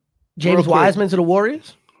 James Real quick. Wiseman to the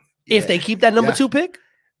Warriors. If Yeah. they keep that number Yeah. 2 pick,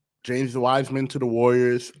 James Wiseman to the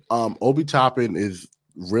Warriors. Obi Toppin is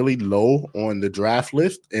really low on the draft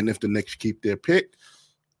list, and if the Knicks keep their pick,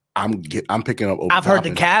 I'm picking up Obi I've heard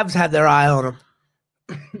the Cavs have their eye on him.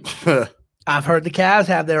 Toppin. I've heard the Cavs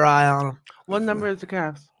have their eye on him. What number is the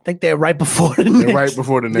Cavs? I think they're right before the They're Knicks. right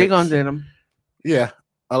before the Knicks. They're gonna do them. Yeah,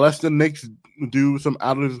 unless the Knicks do some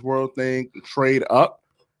out of this world thing, trade up,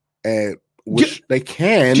 and which they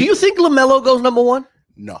can. Do you think LaMelo goes number 1?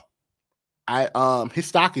 No. His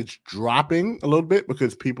stock is dropping a little bit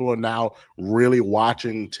because people are now really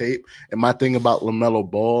watching tape. And my thing about LaMelo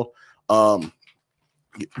Ball,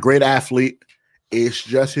 great athlete. It's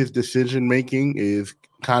just his decision making is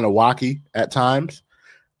kind of wacky at times.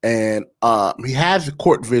 And he has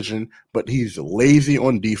court vision, but he's lazy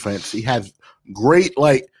on defense. He has great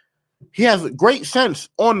sense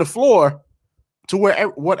on the floor to where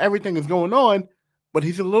what everything is going on, but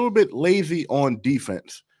he's a little bit lazy on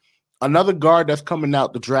defense. Another guard that's coming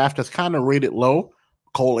out the draft that's kind of rated low,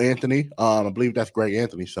 Cole Anthony. I believe that's Greg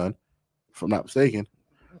Anthony's son, if I'm not mistaken.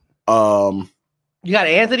 You got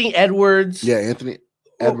Anthony Edwards. Yeah, Anthony.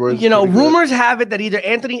 Edwards. You know, pretty good. rumors have it that either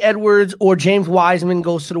Anthony Edwards or James Wiseman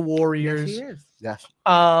goes to the Warriors. Yes, he is. Yes.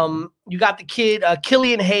 You got the kid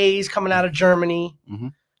Killian Hayes coming out of Germany.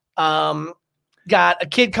 Got a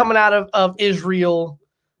kid coming out of Israel.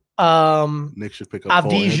 Knicks should pick up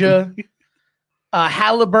Cole Avdija. Anthony.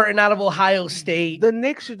 Halliburton out of Ohio State. The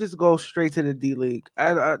Knicks should just go straight to the D League.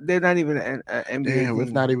 They're not even an NBA. Damn, it's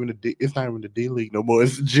team. not even the D. It's not even the D League no more.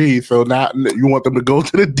 It's the G. So now you want them to go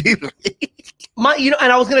to the D League.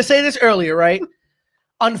 And I was gonna say this earlier, right?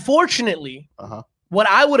 Unfortunately, what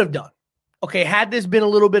I would have done, okay, had this been a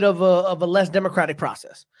little bit of a less democratic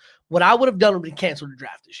process, what I would have done would be cancel the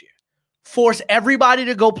draft this year, force everybody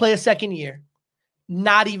to go play a second year,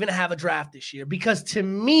 not even have a draft this year, because to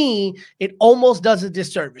me, it almost does a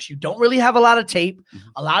disservice. You don't really have a lot of tape.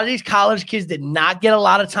 A lot of these college kids did not get a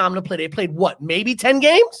lot of time to play. They played what, maybe 10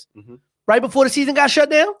 games right before the season got shut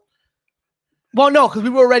down? Well, no, because we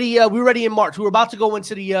were already in March. We were about to go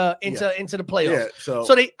into the into the playoffs. Yeah,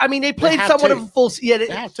 so they played have somewhat tape. of a full They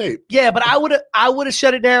have tape. Yeah, but I would have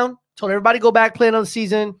shut it down, told everybody go back, play another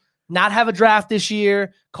season, not have a draft this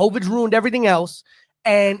year. COVID's ruined everything else.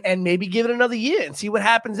 And maybe give it another year and see what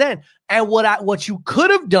happens then. And what you could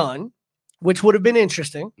have done, which would have been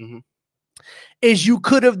interesting, is you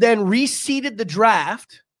could have then reseeded the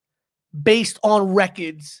draft based on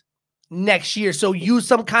records next year. So use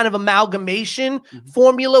some kind of amalgamation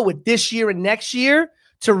formula with this year and next year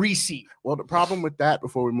to reseed. Well, the problem with that,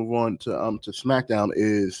 before we move on to SmackDown,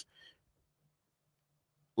 is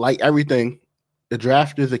like everything, the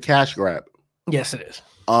draft is a cash grab. Yes, it is.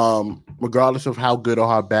 Regardless of how good or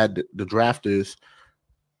how bad the draft is,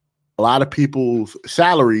 a lot of people's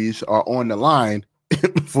salaries are on the line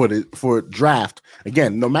for draft.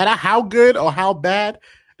 Again, no matter how good or how bad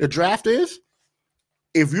the draft is,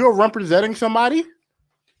 if you're representing somebody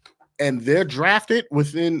and they're drafted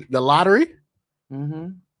within the lottery,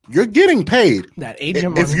 you're getting paid. That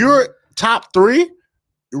agent If money. you're top 3,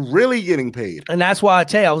 you're really getting paid. And that's why I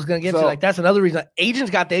tell you, I was going to get to like, that's another reason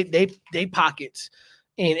agents got they pockets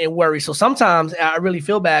and worry. So sometimes I really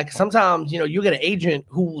feel bad. Sometimes, you get an agent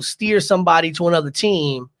who will steer somebody to another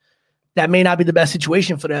team that may not be the best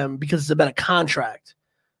situation for them because it's a better contract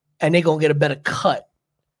and they're going to get a better cut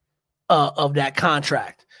of that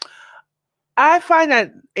contract. I find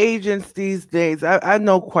that agents these days, I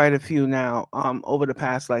know quite a few now. Over the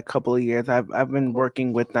past couple of years, I've been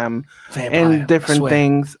working with them in different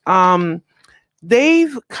things.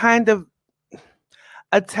 They've kind of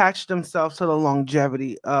attached themselves to the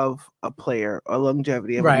longevity of a player, or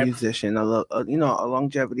longevity of a musician, a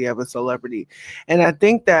longevity of a celebrity, and I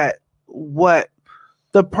think that what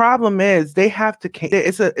the problem is, they have to.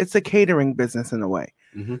 It's a catering business in a way.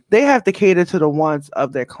 They have to cater to the wants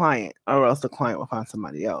of their client, or else the client will find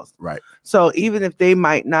somebody else. Right. So even if they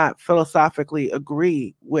might not philosophically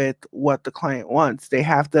agree with what the client wants, they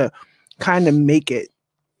have to kind of make it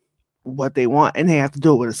what they want, and they have to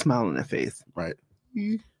do it with a smile on their face. Right.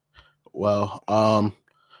 Well,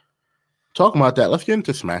 talking about that, let's get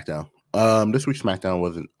into SmackDown. This week's SmackDown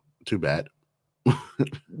wasn't too bad.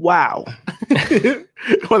 Wow. It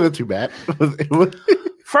wasn't too bad. It was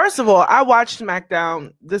First of all, I watched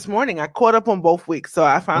SmackDown this morning. I caught up on both weeks. So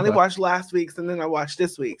I finally watched last week's and then I watched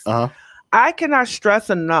this week's. I cannot stress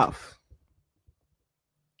enough.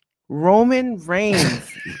 Roman Reigns.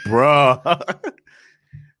 Bruh.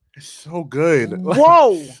 It's so good.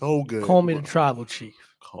 Whoa. So good. Call me the tribal chief.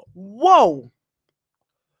 Whoa.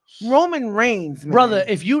 Roman Reigns, man. Brother,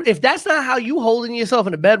 if that's not how you holding yourself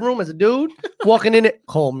in the bedroom as a dude, walking in it,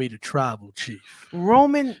 call me the tribal chief.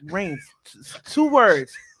 Roman Reigns. 2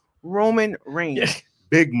 words. Roman Reigns.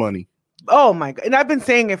 Big money. Oh my God. And I've been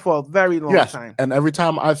saying it for a very long time. And every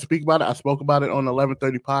time I speak about it, I spoke about it on the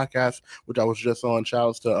 1130 podcast, which I was just on. Shout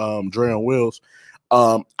outs to Dre on Wheels.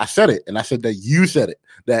 I said it, and I said that you said it,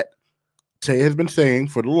 that Tay has been saying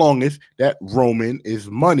for the longest that Roman is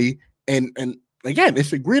money, and again,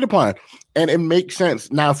 it's agreed upon, and it makes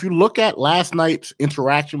sense. Now, if you look at last night's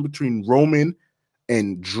interaction between Roman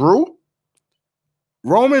and Drew,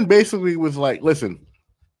 Roman basically was like, listen,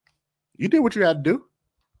 you did what you had to do.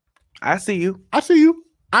 I see you.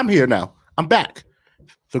 I'm here now. I'm back.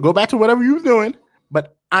 So go back to whatever you were doing,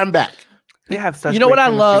 but I'm back. They have such. You know what I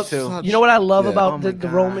love? You know what I love about the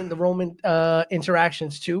Roman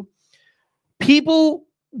interactions too? People,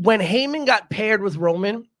 when Heyman got paired with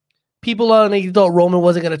Roman, people thought Roman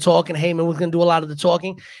wasn't going to talk and Heyman was going to do a lot of the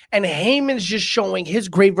talking. And Heyman's just showing his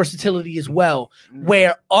great versatility as well,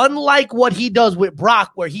 where unlike what he does with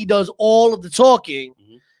Brock, where he does all of the talking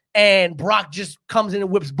and Brock just comes in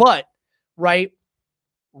and whips butt, right?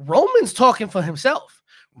 Roman's talking for himself.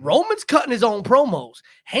 Roman's cutting his own promos.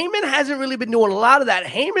 Heyman hasn't really been doing a lot of that.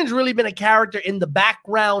 Heyman's really been a character in the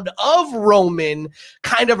background of Roman,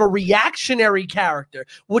 kind of a reactionary character,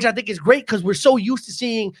 which I think is great because we're so used to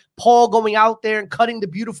seeing Paul going out there and cutting the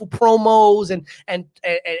beautiful promos and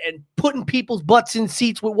putting people's butts in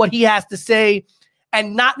seats with what he has to say,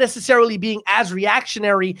 and not necessarily being as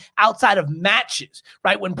reactionary outside of matches,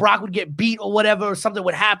 right? When Brock would get beat or whatever, or something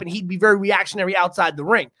would happen, he'd be very reactionary outside the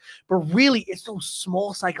ring. But really, it's those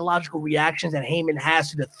small psychological reactions that Heyman has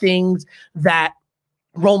to the things that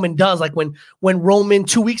Roman does. Like when Roman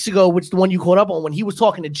 2 weeks ago, which is the one you caught up on, when he was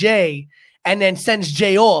talking to Jay and then sends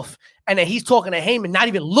Jay off, and then he's talking to Heyman, not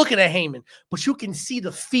even looking at Heyman, but you can see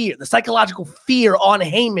the fear, the psychological fear on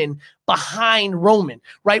Heyman behind Roman,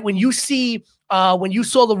 right? When you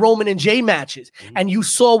saw the Roman and Jay matches and you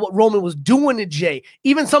saw what Roman was doing to Jay,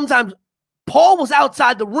 even sometimes Paul was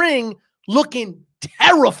outside the ring looking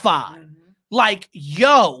terrified. Like,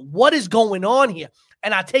 yo, what is going on here?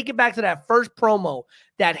 And I take it back to that first promo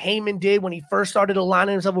that Heyman did when he first started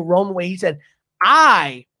aligning himself with Roman, where he said,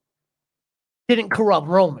 I didn't corrupt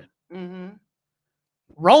Roman.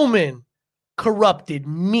 Roman corrupted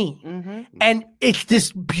me. And it's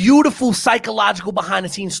this beautiful psychological behind the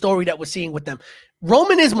scenes story that we're seeing with them.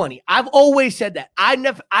 Roman is money. I've always said that. I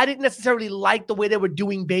didn't necessarily like the way they were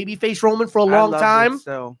doing babyface Roman for a long time.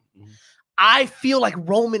 I feel like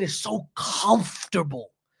Roman is so comfortable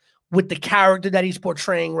with the character that he's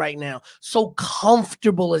portraying right now. So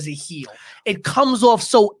comfortable as a heel. It comes off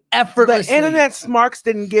so effortlessly. The internet smarks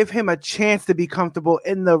didn't give him a chance to be comfortable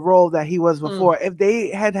in the role that he was before. If they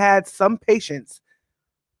had some patience,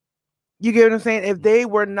 you get what I'm saying? If they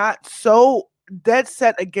were not so dead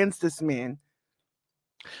set against this man,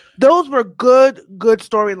 those were good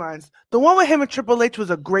storylines. The one with him and Triple H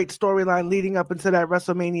was a great storyline leading up into that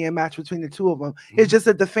WrestleMania match between the two of them. It's just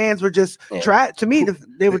that the fans were just trash. To me,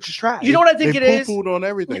 they were just trash. You know what I think it is? They poo-pooed on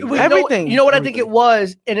everything. Everything. You know what I think it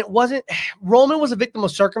was? And it wasn't. Roman was a victim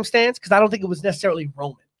of circumstance because I don't think it was necessarily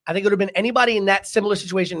Roman. I think it would have been anybody in that similar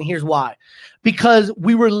situation. And here's why. Because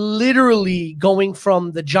we were literally going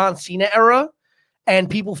from the John Cena era and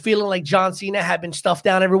people feeling like John Cena had been stuffed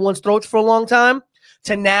down everyone's throats for a long time,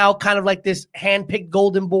 to now kind of like this hand-picked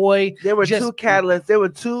golden boy. There were two catalysts. There were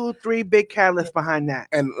 2-3 big catalysts behind that.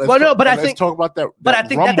 And let's talk about that. But I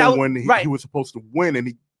think Rumble when he was supposed to win and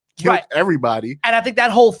he killed everybody. And I think that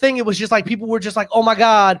whole thing, it was just like people were just like, oh my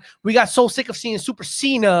God, we got so sick of seeing Super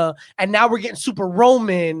Cena and now we're getting Super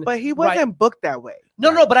Roman. But he wasn't booked that way.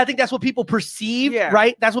 No, but I think that's what people perceived,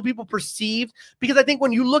 right? That's what people perceived. Because I think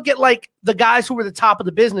when you look at like the guys who were the top of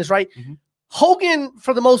the business, right? Hogan,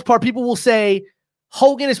 for the most part, people will say,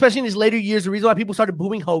 Hogan, especially in his later years, the reason why people started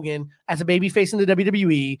booing Hogan as a babyface in the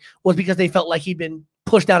WWE was because they felt like he'd been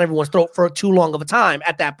pushed down everyone's throat for too long of a time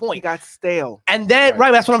at that point. He got stale. And then,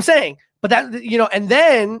 that's what I'm saying. But that, and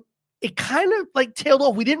then it kind of like tailed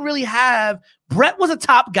off. We didn't really have, Brett was a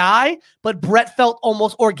top guy, but Brett felt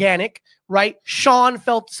almost organic, right? Shawn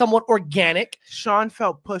felt somewhat organic. Shawn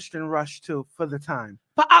felt pushed and rushed too for the time.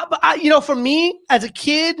 But I, for me as a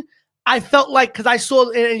kid, I felt like, because I saw,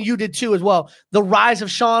 and you did too as well, the rise of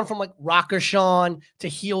Shawn from like rocker Shawn to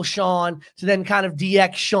heel Shawn to then kind of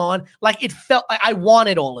DX Shawn. Like it felt like I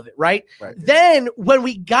wanted all of it, right? Then when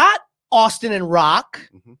we got Austin and Rock,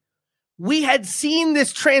 we had seen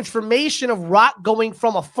this transformation of Rock going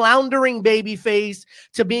from a floundering babyface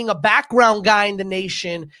to being a background guy in the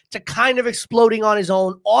nation to kind of exploding on his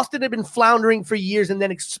own. Austin had been floundering for years and then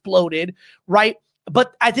exploded, right?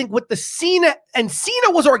 But I think with the Cena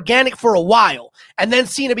was organic for a while, and then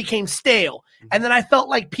Cena became stale. And then I felt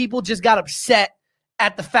like people just got upset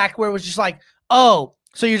at the fact where it was just like, oh,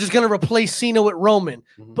 so you're just going to replace Cena with Roman.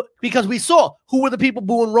 But because we saw who were the people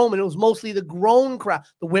booing Roman. It was mostly the grown crowd.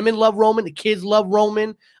 The women love Roman. The kids love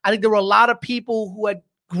Roman. I think there were a lot of people who had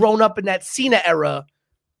grown up in that Cena era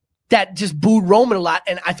that just booed Roman a lot.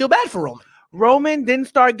 And I feel bad for Roman. Roman didn't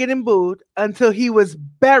start getting booed until he was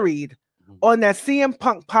buried on that CM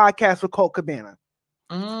Punk podcast with Colt Cabana.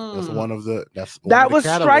 That's one of the. That was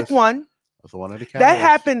strike one. That's one of the. That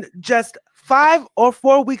happened just 5 or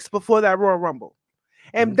 4 weeks before that Royal Rumble,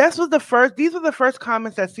 and this was the first. These were the first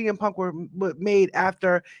comments that CM Punk were made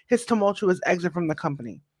after his tumultuous exit from the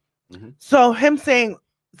company. So him saying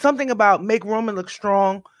something about make Roman look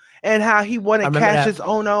strong and how he wanted Cassius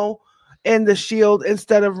Ohno in the Shield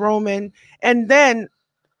instead of Roman, and then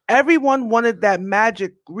everyone wanted that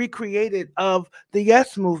magic recreated of the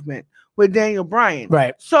Yes Movement with Daniel Bryan.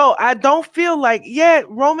 Right. So I don't feel like,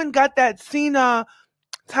 Roman got that Cena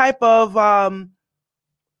type of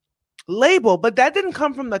label, but that didn't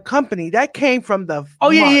come from the company. That came from the Oh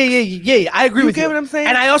yeah. marks. I agree You with get you. what I'm saying?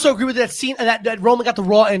 And I also agree with that scene that Roman got the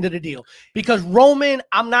raw end of the deal because Roman.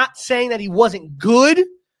 I'm not saying that he wasn't good.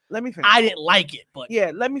 Let me finish. I didn't like it, but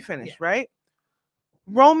Yeah, let me finish, Yeah. right?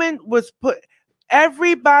 Roman was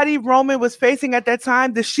everybody Roman was facing at that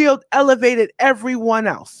time, the Shield elevated everyone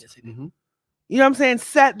else. Yes, he did. Mhm. You know what I'm saying?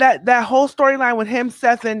 Seth, that whole storyline with him,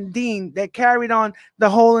 Seth, and Dean that carried on the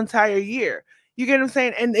whole entire year. You get what I'm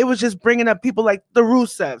saying? And it was just bringing up people like the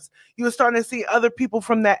Rusevs. You were starting to see other people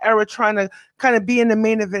from that era trying to kind of be in the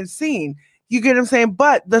main event scene. You get what I'm saying?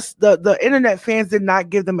 But the internet fans did not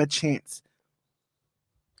give them a chance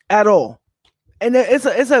at all. And it's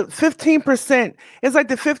a 15%. It's like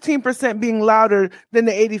the 15% being louder than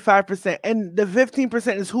the 85%. And the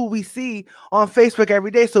 15% is who we see on Facebook every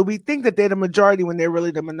day. So we think that they're the majority when they're really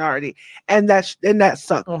the minority. And that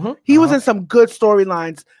sucked. Mhm. He was in some good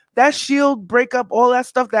storylines. That Shield breakup, all that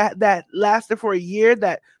stuff that lasted for a year,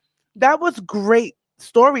 that was great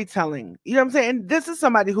storytelling. You know what I'm saying? And this is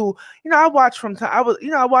somebody who, I watch from time.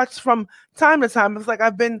 I watch from time to time. It's like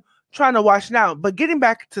I've been trying to watch now. But getting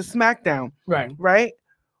back to SmackDown, right?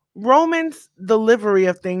 Roman's delivery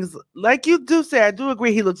of things, like you do say, I do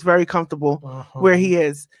agree he looks very comfortable where he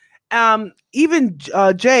is. Even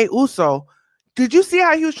Jay Uso, did you see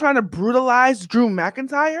how he was trying to brutalize Drew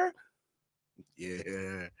McIntyre?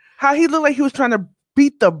 Yeah. How he looked like he was trying to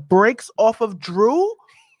beat the brakes off of Drew?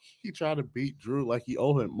 He tried to beat Drew like he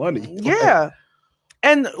owed him money. Yeah.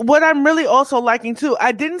 And what I'm really also liking too,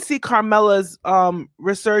 I didn't see Carmella's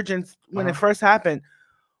resurgence when it first happened,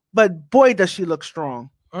 but boy, does she look strong.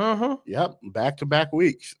 Yep, back-to-back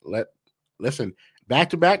weeks. Listen,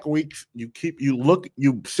 back-to-back weeks. You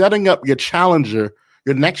setting up your challenger,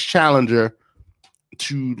 your next challenger,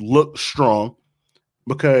 to look strong,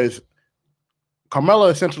 because Carmella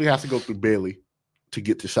essentially has to go through Bayley to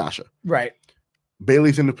get to Sasha. Right.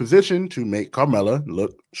 Bayley's in the position to make Carmella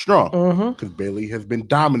look strong because Bayley has been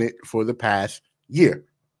dominant for the past year.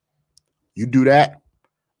 You do that.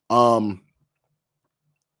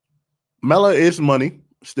 Mella is money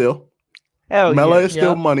still. Mella is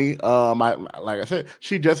still money. Like I said,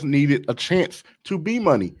 she just needed a chance to be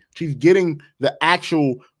money. She's getting the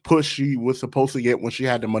actual push she was supposed to get when she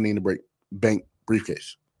had the Money in the Bank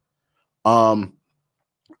briefcase.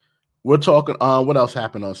 We're talking. What else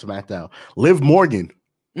happened on SmackDown? Liv Morgan.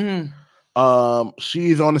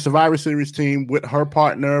 She's on the Survivor Series team with her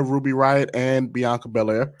partner Ruby Riott and Bianca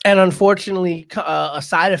Belair. And unfortunately, a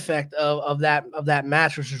side effect of that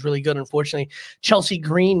match, which was really good. Unfortunately, Chelsea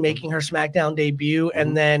Green making her SmackDown debut,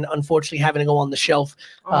 and then unfortunately having to go on the shelf,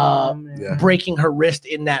 breaking her wrist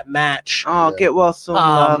in that match. Get well soon.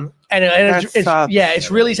 And it's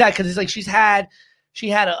really sad because it's like she had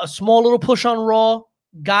a small little push on Raw.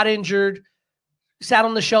 Got injured, sat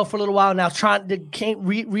on the shelf for a little while. Now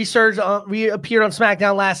reappeared on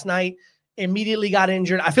SmackDown last night. Immediately got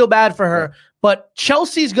injured. I feel bad for her, but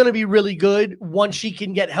Chelsea's going to be really good once she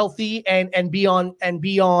can get healthy and be on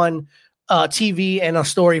TV and a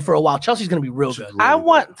story for a while. Chelsea's going to be real good. I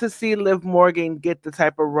want to see Liv Morgan get the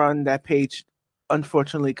type of run that Paige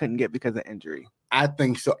unfortunately couldn't get because of injury. I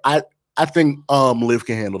think so. I think Liv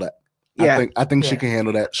can handle that. Yeah. I think she can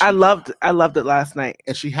handle that. I loved it last night.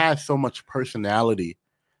 And she has so much personality.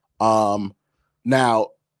 Now,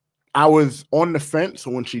 I was on the fence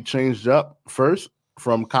when she changed up first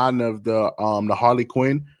from kind of the Harley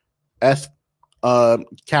Quinn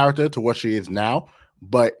character to what she is now.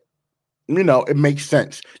 But it makes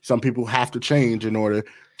sense. Some people have to change in order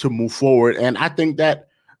to move forward. And I think that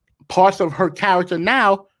parts of her character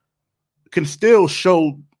now can still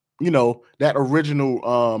show that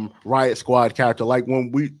original Riot Squad character. Like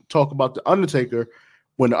when we talk about The Undertaker,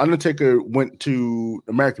 when The Undertaker went to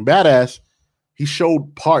American Badass, he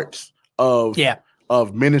showed parts of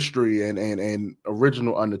Ministry and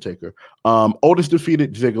original Undertaker. Otis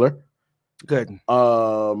defeated Ziggler. Good.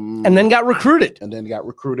 And then got recruited.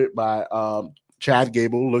 By Chad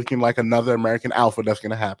Gable, looking like another American Alpha. That's going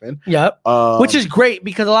to happen. Yep. Which is great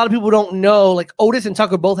because a lot of people don't know, like Otis and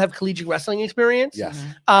Tucker both have collegiate wrestling experience. Yes.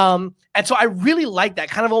 And so I really like that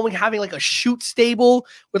kind of only having like a shoot stable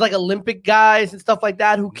with like Olympic guys and stuff like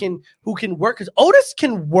that who can work, because Otis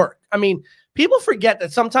can work. I mean, people forget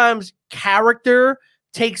that sometimes character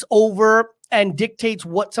takes over and dictates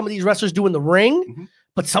what some of these wrestlers do in the ring,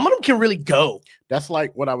 but some of them can really go. That's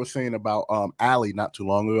like what I was saying about Allie not too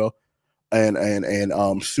long ago.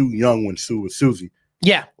 And Sue Young when Sue was Susie.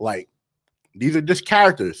 Yeah. Like, these are just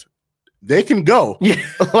characters. They can go. Yeah.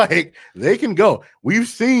 Like, they can go. We've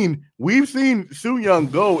seen Sue Young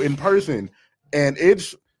go in person, and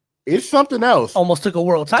it's it's something else. Almost took a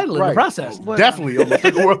world title in the process. Definitely almost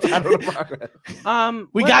took a world title in the process.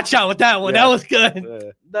 We got y'all with that one. Yeah. That was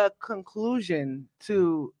good. The conclusion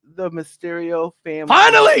to the Mysterio family.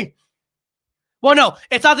 Finally. Well, no,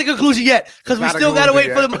 it's not the conclusion yet because we still gotta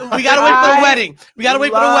wait for the wedding. We gotta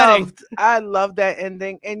wait for the wedding. I love that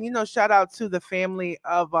ending, and shout out to the family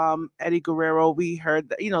of Eddie Guerrero. We heard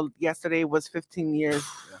that yesterday was 15 years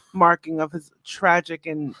marking of his tragic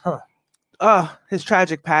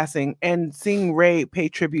passing, and seeing Ray pay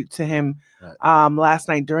tribute to him last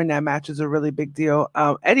night during that match is a really big deal.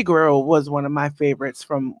 Eddie Guerrero was one of my favorites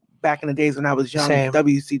from back in the days when I was young. Same.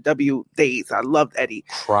 WCW days. I loved Eddie.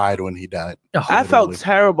 Cried when he died. I felt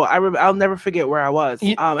terrible. I'll never forget where I was.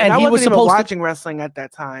 And I he wasn't was even supposed watching wrestling at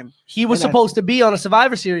that time. He was supposed to be on a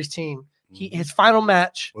Survivor Series team. His final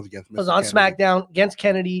match was on SmackDown against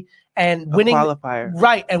Kennedy, and winning qualifier.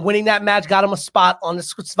 Right, and winning that match got him a spot on the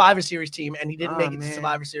Survivor Series team, and he didn't make it to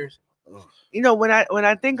Survivor Series. When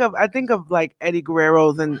I think of like Eddie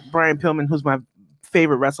Guerrero's and Brian Pillman, who's my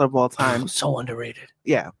favorite wrestler of all time. So underrated.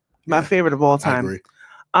 Yeah. My favorite of all time.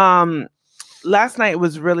 Last night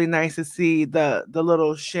was really nice to see the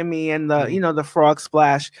little shimmy and the frog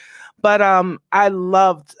splash, but I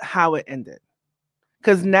loved how it ended,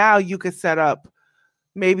 because now you could set up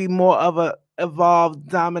maybe more of a evolved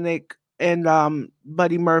Dominic and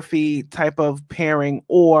Buddy Murphy type of pairing,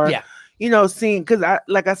 or seeing, because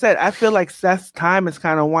like I said, I feel like Seth's time is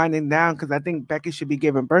kind of winding down, because I think Becky should be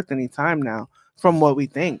giving birth any time now. From what we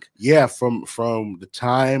think, from the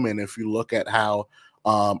time, and if you look at how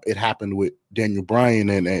it happened with Daniel Bryan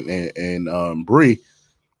and Brie,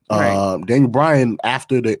 Daniel Bryan,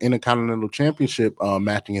 after the Intercontinental Championship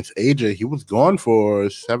match against AJ, he was gone for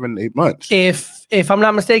 7-8 months. If I'm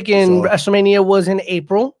not mistaken, WrestleMania was in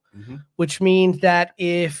April, which means that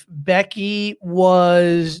if Becky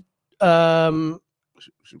was,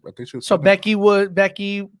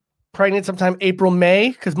 Becky pregnant sometime April,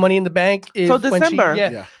 May, because Money in the Bank is December.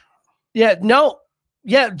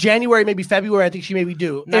 January, maybe February. I think she may be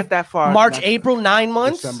due. Not that far. March, April, 9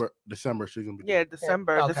 months. December. She's gonna be. Yeah,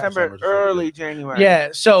 December, early January.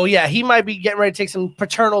 Yeah, so he might be getting ready to take some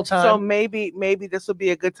paternal time. So maybe this will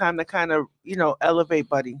be a good time to kind of elevate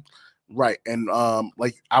Buddy. Right, and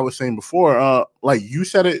like I was saying before, like you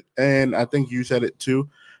said it, and I think you said it too.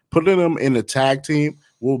 Putting them in a tag team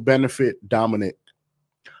will benefit Dominic.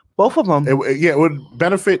 Both of them. It would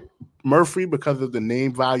benefit Murphy because of the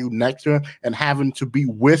name value next to him and having to be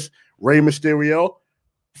with Rey Mysterio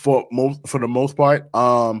for the most part.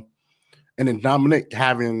 And then Dominic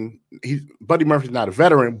Buddy Murphy's not a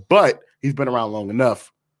veteran, but he's been around long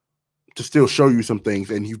enough to still show you some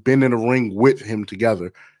things, and you've been in a ring with him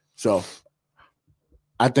together. So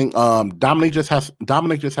I think Dominic just has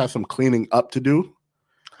some cleaning up to do.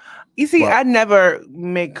 You see, I never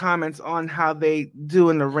make comments on how they do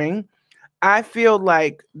in the ring. I feel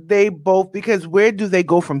like they both, because where do they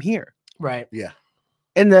go from here? Right. Yeah.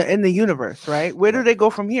 In the universe, right? Where do they go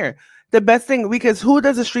from here? The best thing, because who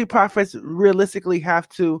does the Street Profits realistically have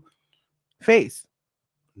to face?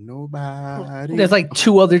 Nobody. There's like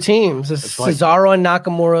 2 other teams. There's Cesaro and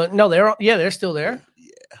Nakamura. No, they're still there.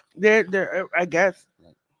 Yeah. They're I guess.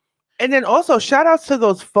 And then also shout outs to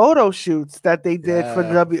those photo shoots that they did for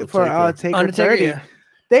Taker 30.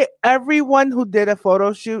 Yeah. Everyone who did a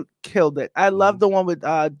photo shoot killed it. I love the one with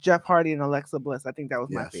Jeff Hardy and Alexa Bliss. I think that was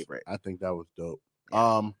my favorite. I think that was dope.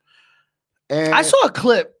 And I saw a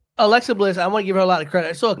clip. Alexa Bliss, I want to give her a lot of credit.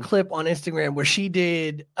 I saw a clip on Instagram where she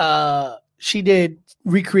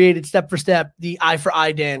recreated step for step the Eye for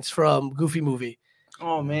Eye dance from Goofy movie.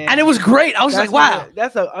 Oh man. And it was great. I was like, wow.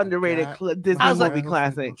 That's an underrated Disney movie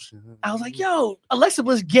classic. I was like, yo, Alexa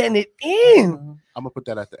Bliss getting it in. I'm gonna put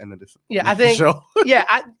that at the end of this. Yeah, I think show. Yeah,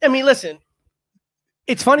 I mean, listen.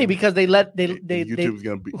 It's funny because YouTube's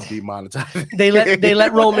gonna be demonetized. They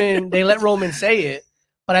let Roman say it,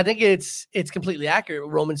 but I think it's completely accurate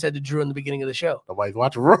what Roman said to Drew in the beginning of the show. Nobody's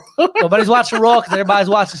watching Raw. Nobody's watching Raw because everybody's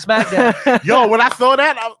watching SmackDown. Yo, when I saw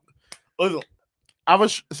that, I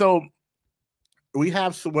was so. We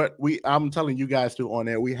have I'm telling you guys too on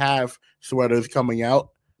there. We have sweaters coming out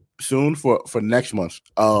soon for next month.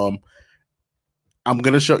 I'm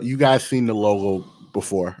gonna show you guys seen the logo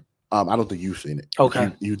before. I don't think you've seen it.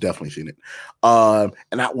 Okay, you definitely seen it. And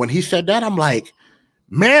when he said that, I'm like,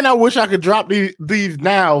 man, I wish I could drop these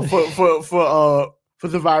now for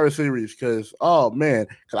Survivor Series because because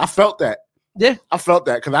I felt that. Yeah, I felt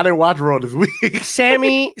that because I didn't watch Raw this week.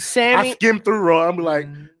 Sammy, I skimmed through Raw. I'm like,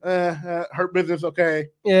 Hurt Business, okay.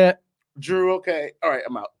 Yeah. Drew, okay. All right,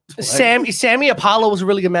 I'm out. Sammy Apollo was a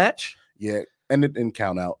really good match. Yeah, and it didn't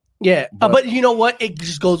count out. Yeah, but you know what? It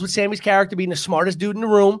just goes with Sammy's character being the smartest dude in the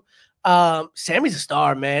room. Sammy's a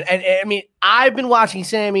star, man. And I mean, I've been watching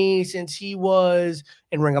Sammy since he was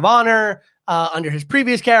in Ring of Honor under his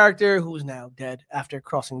previous character, who's now dead after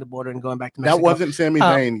crossing the border and going back to Mexico. That wasn't Sami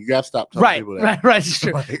Zayn. You got to stop telling people that. Right. It's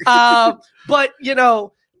true. But, you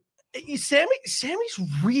know, Sammy's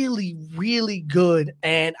really, really good.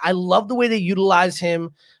 And I love the way they utilize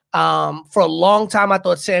him. For a long time, I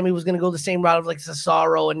thought Sammy was going to go the same route of like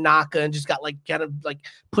Cesaro and Naka and just got like kind of like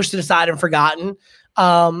pushed to the side and forgotten.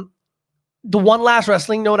 The one last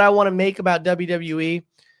wrestling note I want to make about WWE,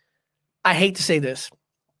 I hate to say this.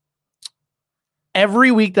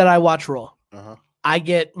 Every week that I watch Raw, I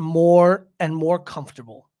get more and more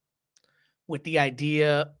comfortable with the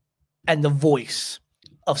idea and the voice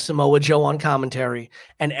of Samoa Joe on commentary.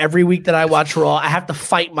 And every week that I watch Raw, I have to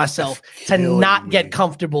fight myself to not get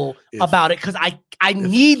comfortable about it because I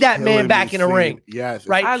need that man back in the ring. Yes.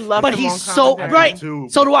 Right. I love but him he's on so commentary. right. Too.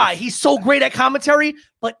 So do I. He's so great at commentary,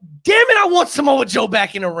 but damn it, I want Samoa Joe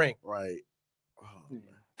back in the ring. Right.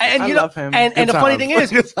 And you know, love him. and the funny thing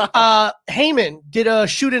is, Heyman did a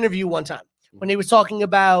shoot interview one time when he was talking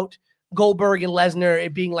about Goldberg and Lesnar,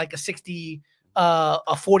 it being like a 60,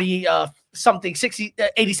 a 40, something 60,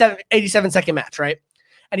 87 second match, right?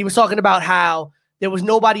 And he was talking about how there was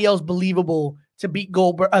nobody else believable to beat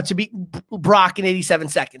Goldberg, to beat Brock in 87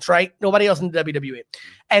 seconds, right? Nobody else in the WWE.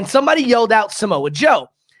 And somebody yelled out Samoa Joe.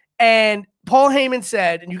 And Paul Heyman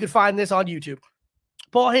said, and you can find this on YouTube,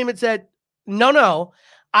 Paul Heyman said, no,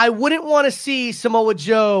 I wouldn't want to see Samoa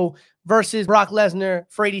Joe versus Brock Lesnar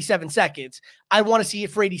for 87 seconds. I want to see it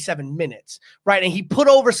for 87 minutes, right? And he put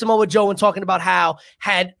over Samoa Joe and talking about how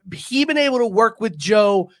had he been able to work with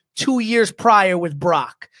Joe 2 years prior with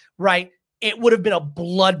Brock, right? It would have been a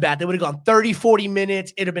bloodbath. It would have gone 30, 40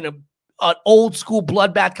 minutes. It would have been an old school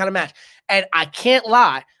bloodbath kind of match. And I can't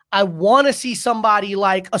lie. I want to see somebody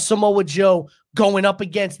like a Samoa Joe going up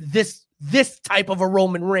against this type of a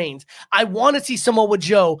Roman Reigns. I want to see Samoa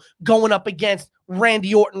Joe going up against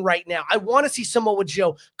Randy Orton right now. I want to see Samoa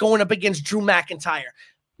Joe going up against Drew McIntyre.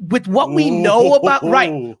 With what we know about,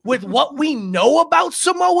 with what we know about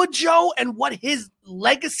Samoa Joe and what his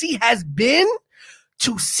legacy has been,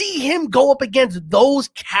 to see him go up against those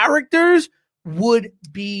characters would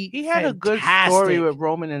be He had fantastic. a good story with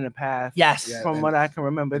Roman in the past. Yes. From what I can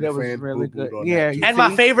remember, that was really good. Yeah. And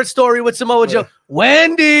my favorite story with Samoa Joe,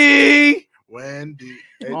 Wendy. Hey,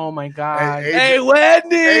 Oh my God. Hey,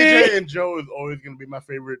 Wendy. AJ and Joe is always going to be my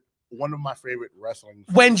favorite, one of my favorite wrestling.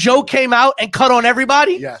 When Joe came out and cut on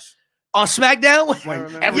everybody Yes. on SmackDown,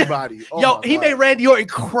 Like everybody. Oh yo, my he God. made Randy Orton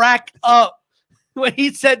crack up when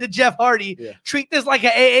he said to Jeff Hardy, treat this like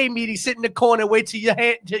an AA meeting, sit in the corner, wait till your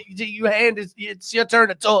hand, it's your turn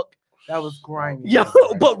to talk. That was grimy. Yo,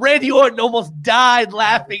 but Randy Orton almost died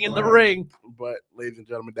laughing in the ring. But ladies and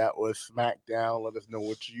gentlemen, that was SmackDown. Let us know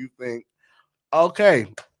what you think. Okay,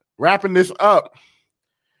 wrapping this up.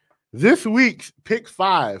 This week's pick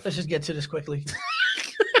 5. Let's just get to this quickly.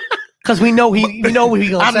 Because we know what he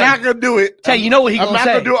gonna I'm say. not gonna do it. Tell you know what he I'm gonna not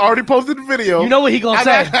say. gonna do it. I already posted the video. You know what he gonna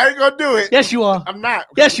say. I ain't gonna do it. Yes, you are. I'm not.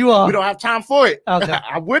 Yes, you are. We don't have time for it. Okay.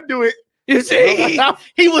 I would do it. You see,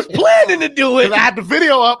 he was planning to do it. Because I had the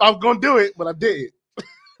video up. I was gonna do it, but I didn't.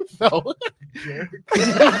 So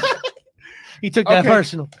He took that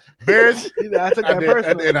personal. Bears. I took that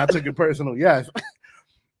personal. And I took it personal. Yes.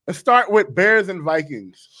 Let's start with Bears and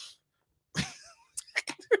Vikings.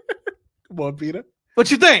 Come on, Peter. What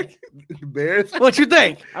you think? Bears. What you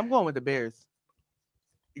think? I'm going with the Bears.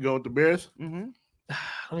 You going with the Bears? Mm-hmm.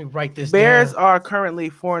 Let me write this Bears down. are currently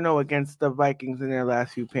 4-0 against the Vikings in their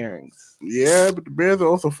last few pairings. Yeah, but the Bears are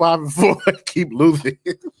also 5-4. Keep losing.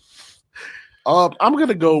 I'm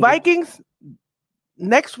gonna go Vikings.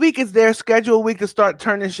 Next week is their scheduled week to start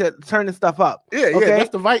turning stuff up. Yeah, okay? that's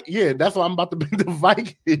the Yeah, that's why I'm about to be the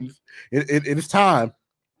Vikings. It's time.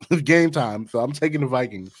 It's game time. So I'm taking the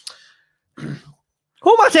Vikings.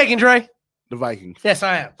 Who am I taking, Dre? The Vikings. Yes,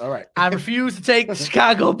 I am. All right. I refuse to take the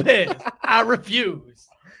Chicago Bears. I refuse.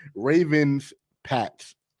 Ravens,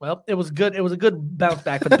 Pats. Well, it was good. It was a good bounce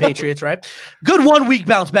back for the Patriots, right? Good 1 week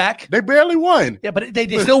bounce back. They barely won. Yeah, but they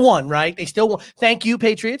still won, right? They still won. Thank you,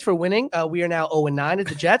 Patriots, for winning. We are now 0-9 as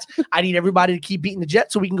the Jets. I need everybody to keep beating the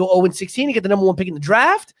Jets so we can go 0-16 and get the number 1 pick in the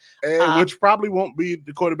draft. Which probably won't be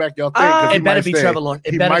the quarterback y'all think. 'cause he It better might be stay. Trevor Lawrence.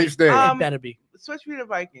 He might stay. It better be. Switch me to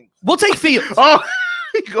Vikings. We'll take Fields. Oh,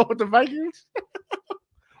 you go with the Vikings?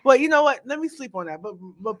 Well, you know what? Let me sleep on that.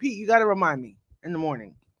 But Pete, you got to remind me in the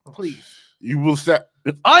morning, please. You will set.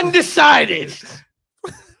 Undecided.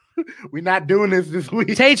 We're not doing this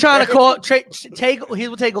week. Tay trying to call. Here's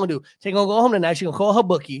what Tay gonna do. Tay gonna go home tonight. She gonna call her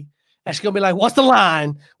bookie, and she gonna be like, "What's the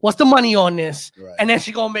line? What's the money on this?" Right. And then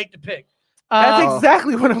she gonna make the pick. That's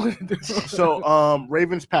exactly what I'm going to do. So,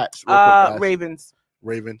 Ravens, Pats. real quick, guys. Ravens.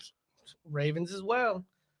 Ravens. Ravens as well.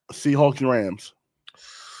 Seahawks and Rams.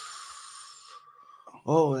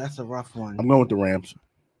 Oh, that's a rough one. I'm going with the Rams.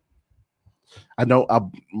 I know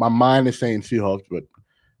my mind is saying Seahawks, but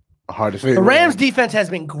hard to say. The Rams defense has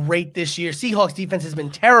been great this year. Seahawks defense has been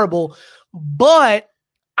terrible, but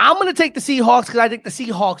I'm going to take the Seahawks because I think the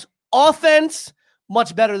Seahawks offense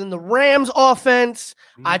much better than the Rams offense.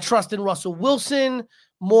 I trust in Russell Wilson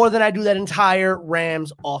more than I do that entire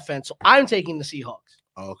Rams offense. So I'm taking the Seahawks.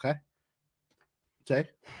 Okay. Jay?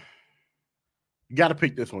 You got to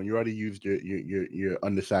pick this one. You already used your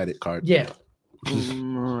undecided card. Yeah.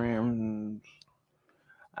 Rams.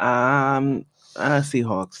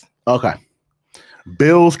 Seahawks. Okay.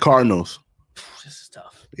 Bills, Cardinals. This is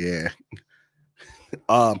tough. Yeah.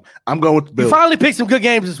 I'm going with the You Bills. finally picked some good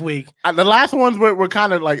games this week. The last ones were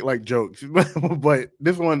kind of like jokes, but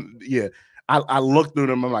this one, yeah. I looked through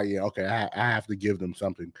them. I'm like, yeah, okay, I have to give them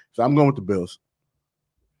something. So I'm going with the Bills.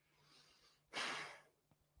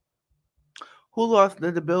 Who lost?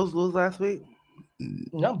 Did the Bills lose last week?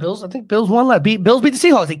 No, Bills. I think Bills won last. Bills beat the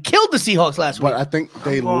Seahawks. They killed the Seahawks last week. But I think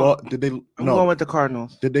they I'm going- lost. Did they? I'm No. going with the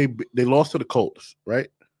Cardinals. Did they lost to the Colts, right?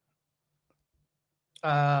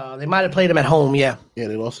 They might have played them at home. Yeah. Yeah,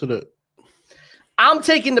 they lost to the. I'm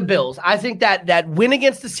taking the Bills. I think that win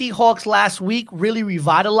against the Seahawks last week really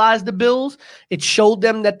revitalized the Bills. It showed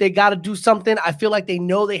them that they got to do something. I feel like they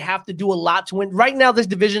know they have to do a lot to win. Right now, this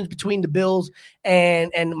division is between the Bills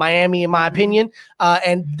and Miami, in my opinion.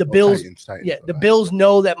 And the Bills, Titans, the Bills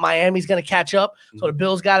know that Miami's going to catch up. So the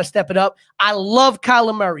Bills got to step it up. I love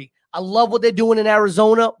Kyler Murray. I love what they're doing in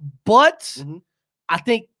Arizona. But I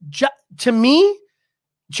think, to me,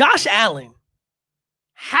 Josh Allen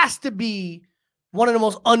has to be one of the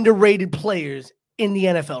most underrated players in the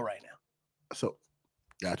NFL right now. So,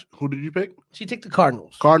 gotcha. Who did you pick? She take the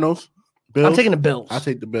Cardinals. Cardinals. Bills. I'm taking the Bills. I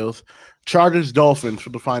take the Bills. Chargers, Dolphins for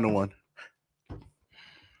the final one.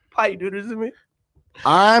 Why you do this to me?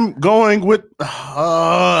 I'm going with.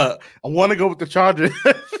 I want to go with the Chargers,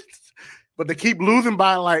 but they keep losing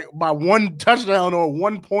by one touchdown or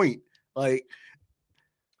 1 point. Like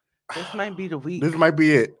This might be the week. this might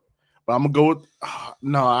be it. But I'm gonna go with.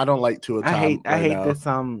 No, I don't like Tua. I hate now. this.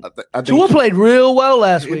 I think Tua played real well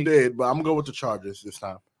last it week. did, but I'm gonna go with the Chargers this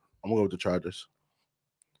time. I'm gonna go with the Chargers.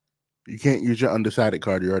 You can't use your undecided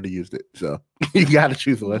card. You already used it, so you got to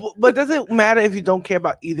choose one. But does it matter if you don't care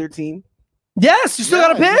about either team? Yes, you still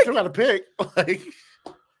got to You pick. still got to pick. Like,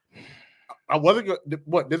 I wasn't.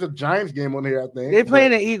 What? There's a Giants game on here. I think They're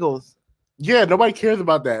playing the Eagles. Yeah, nobody cares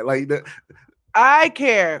about that. Like I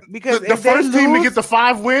care because the if they first team to lose- get the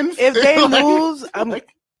 5 wins. If they like- lose, I'm like-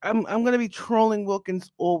 gonna be trolling Wilkins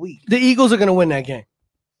all week. The Eagles are going to win that game.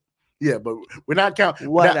 Yeah, but we're not counting.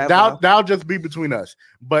 Whatever. That'll just be between us.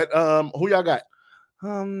 But who y'all got?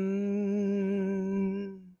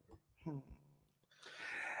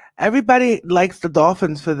 Everybody likes the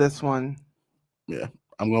Dolphins for this one. Yeah,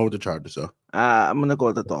 I'm going with the Chargers. So I'm gonna go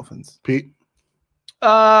with the Dolphins. Pete.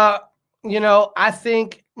 I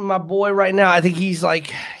think my boy right now. I think he's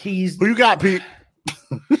Who you got, Pete?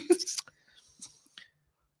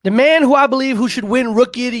 the man who I believe who should win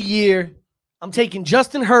Rookie of the Year. I'm taking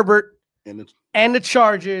Justin Herbert and the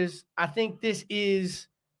Chargers. I think this is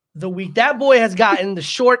the week. That boy has gotten the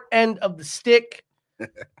short end of the stick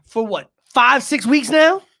for what, 5-6 weeks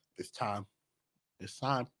now? It's time. It's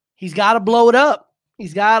time. He's got to blow it up.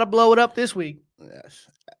 He's got to blow it up this week. Yes.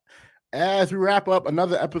 As we wrap up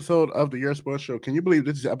another episode of the Your Sports Show, can you believe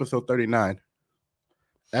this is episode 39?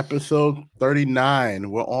 Episode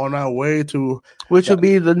 39. We're on our way to Which will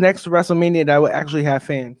be the next WrestleMania that will actually have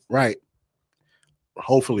fans right.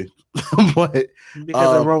 Hopefully, but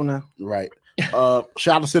because of Rona. right.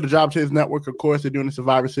 Shout out to the Job Chase Network. Of course, they're doing the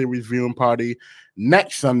Survivor Series viewing party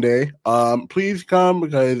next Sunday. Please come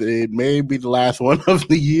because it may be the last one of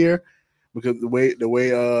the year. Because the way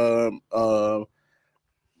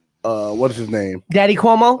what is his name? Daddy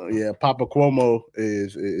Cuomo? Yeah, Papa Cuomo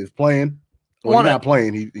is playing. Well, Wanna- he's not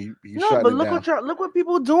playing. He's No, shutting but it down. look what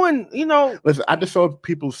people doing. You know, Listen, I just saw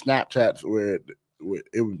people's Snapchats where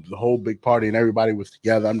it was the whole big party and everybody was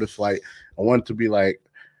together. I'm just like, I want to be like,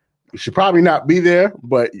 you should probably not be there,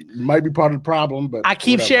 but you might be part of the problem. But I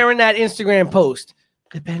keep whatever. sharing that Instagram post.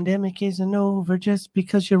 The pandemic isn't over just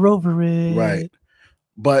because you're over it. Right.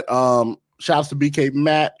 But shouts to BK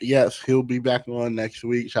Matt. Yes, he'll be back on next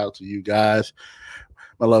week. Shout out to you guys,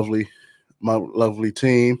 my lovely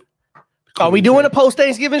team. Are we doing a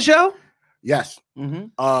post-Thanksgiving show? Yes.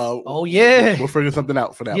 Oh, yeah. We'll figure something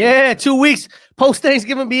out for that. Yeah, 2 weeks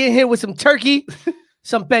post-Thanksgiving, be in here with some turkey,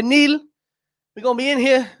 some pernil, We're gonna be in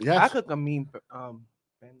here. I Yes. cook a mean.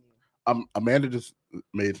 Amanda just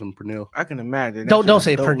made some pernil. I can imagine. Don't That shit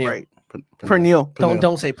say dope, pernil. right? Pernil. Pernil.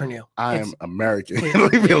 Don't say pernil. I am It's- American.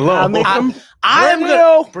 Leave me I'll alone. make them. I am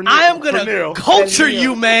gonna Pernil. I am gonna Pernil. culture Pernil.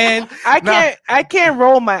 you, man. I can't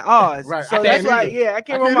roll my R's. Right, So I that's can't why, either. yeah, I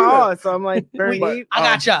can't I roll can't my either. R's. So I'm like, Bernie, I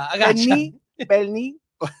got ya. Bernie, Bernie.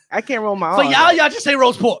 I can't roll my For R's. y'all just say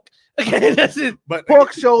roast pork. Okay, that's it. But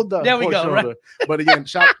Pork shoulder. There we pork go. Right? shoulder. But again,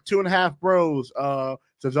 shout 2.5 Bros.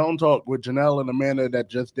 It's a Zone Talk with Janelle and Amanda that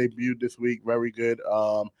just debuted this week. Very good.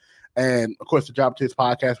 And of course, the Job Tips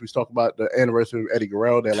podcast, we talk about the anniversary of Eddie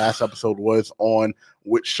Guerrero. Their last episode was on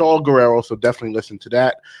with Shaw Guerrero, so definitely listen to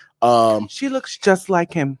that. She looks just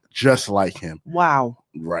like him. Just like him. Wow.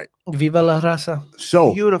 Right. Viva la raza.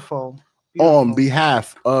 So Beautiful. on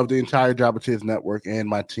behalf of the entire Job Tips network and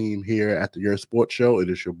my team here at the Your Sports Show, it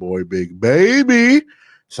is your boy Big Baby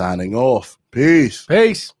signing off. Peace.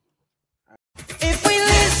 Peace.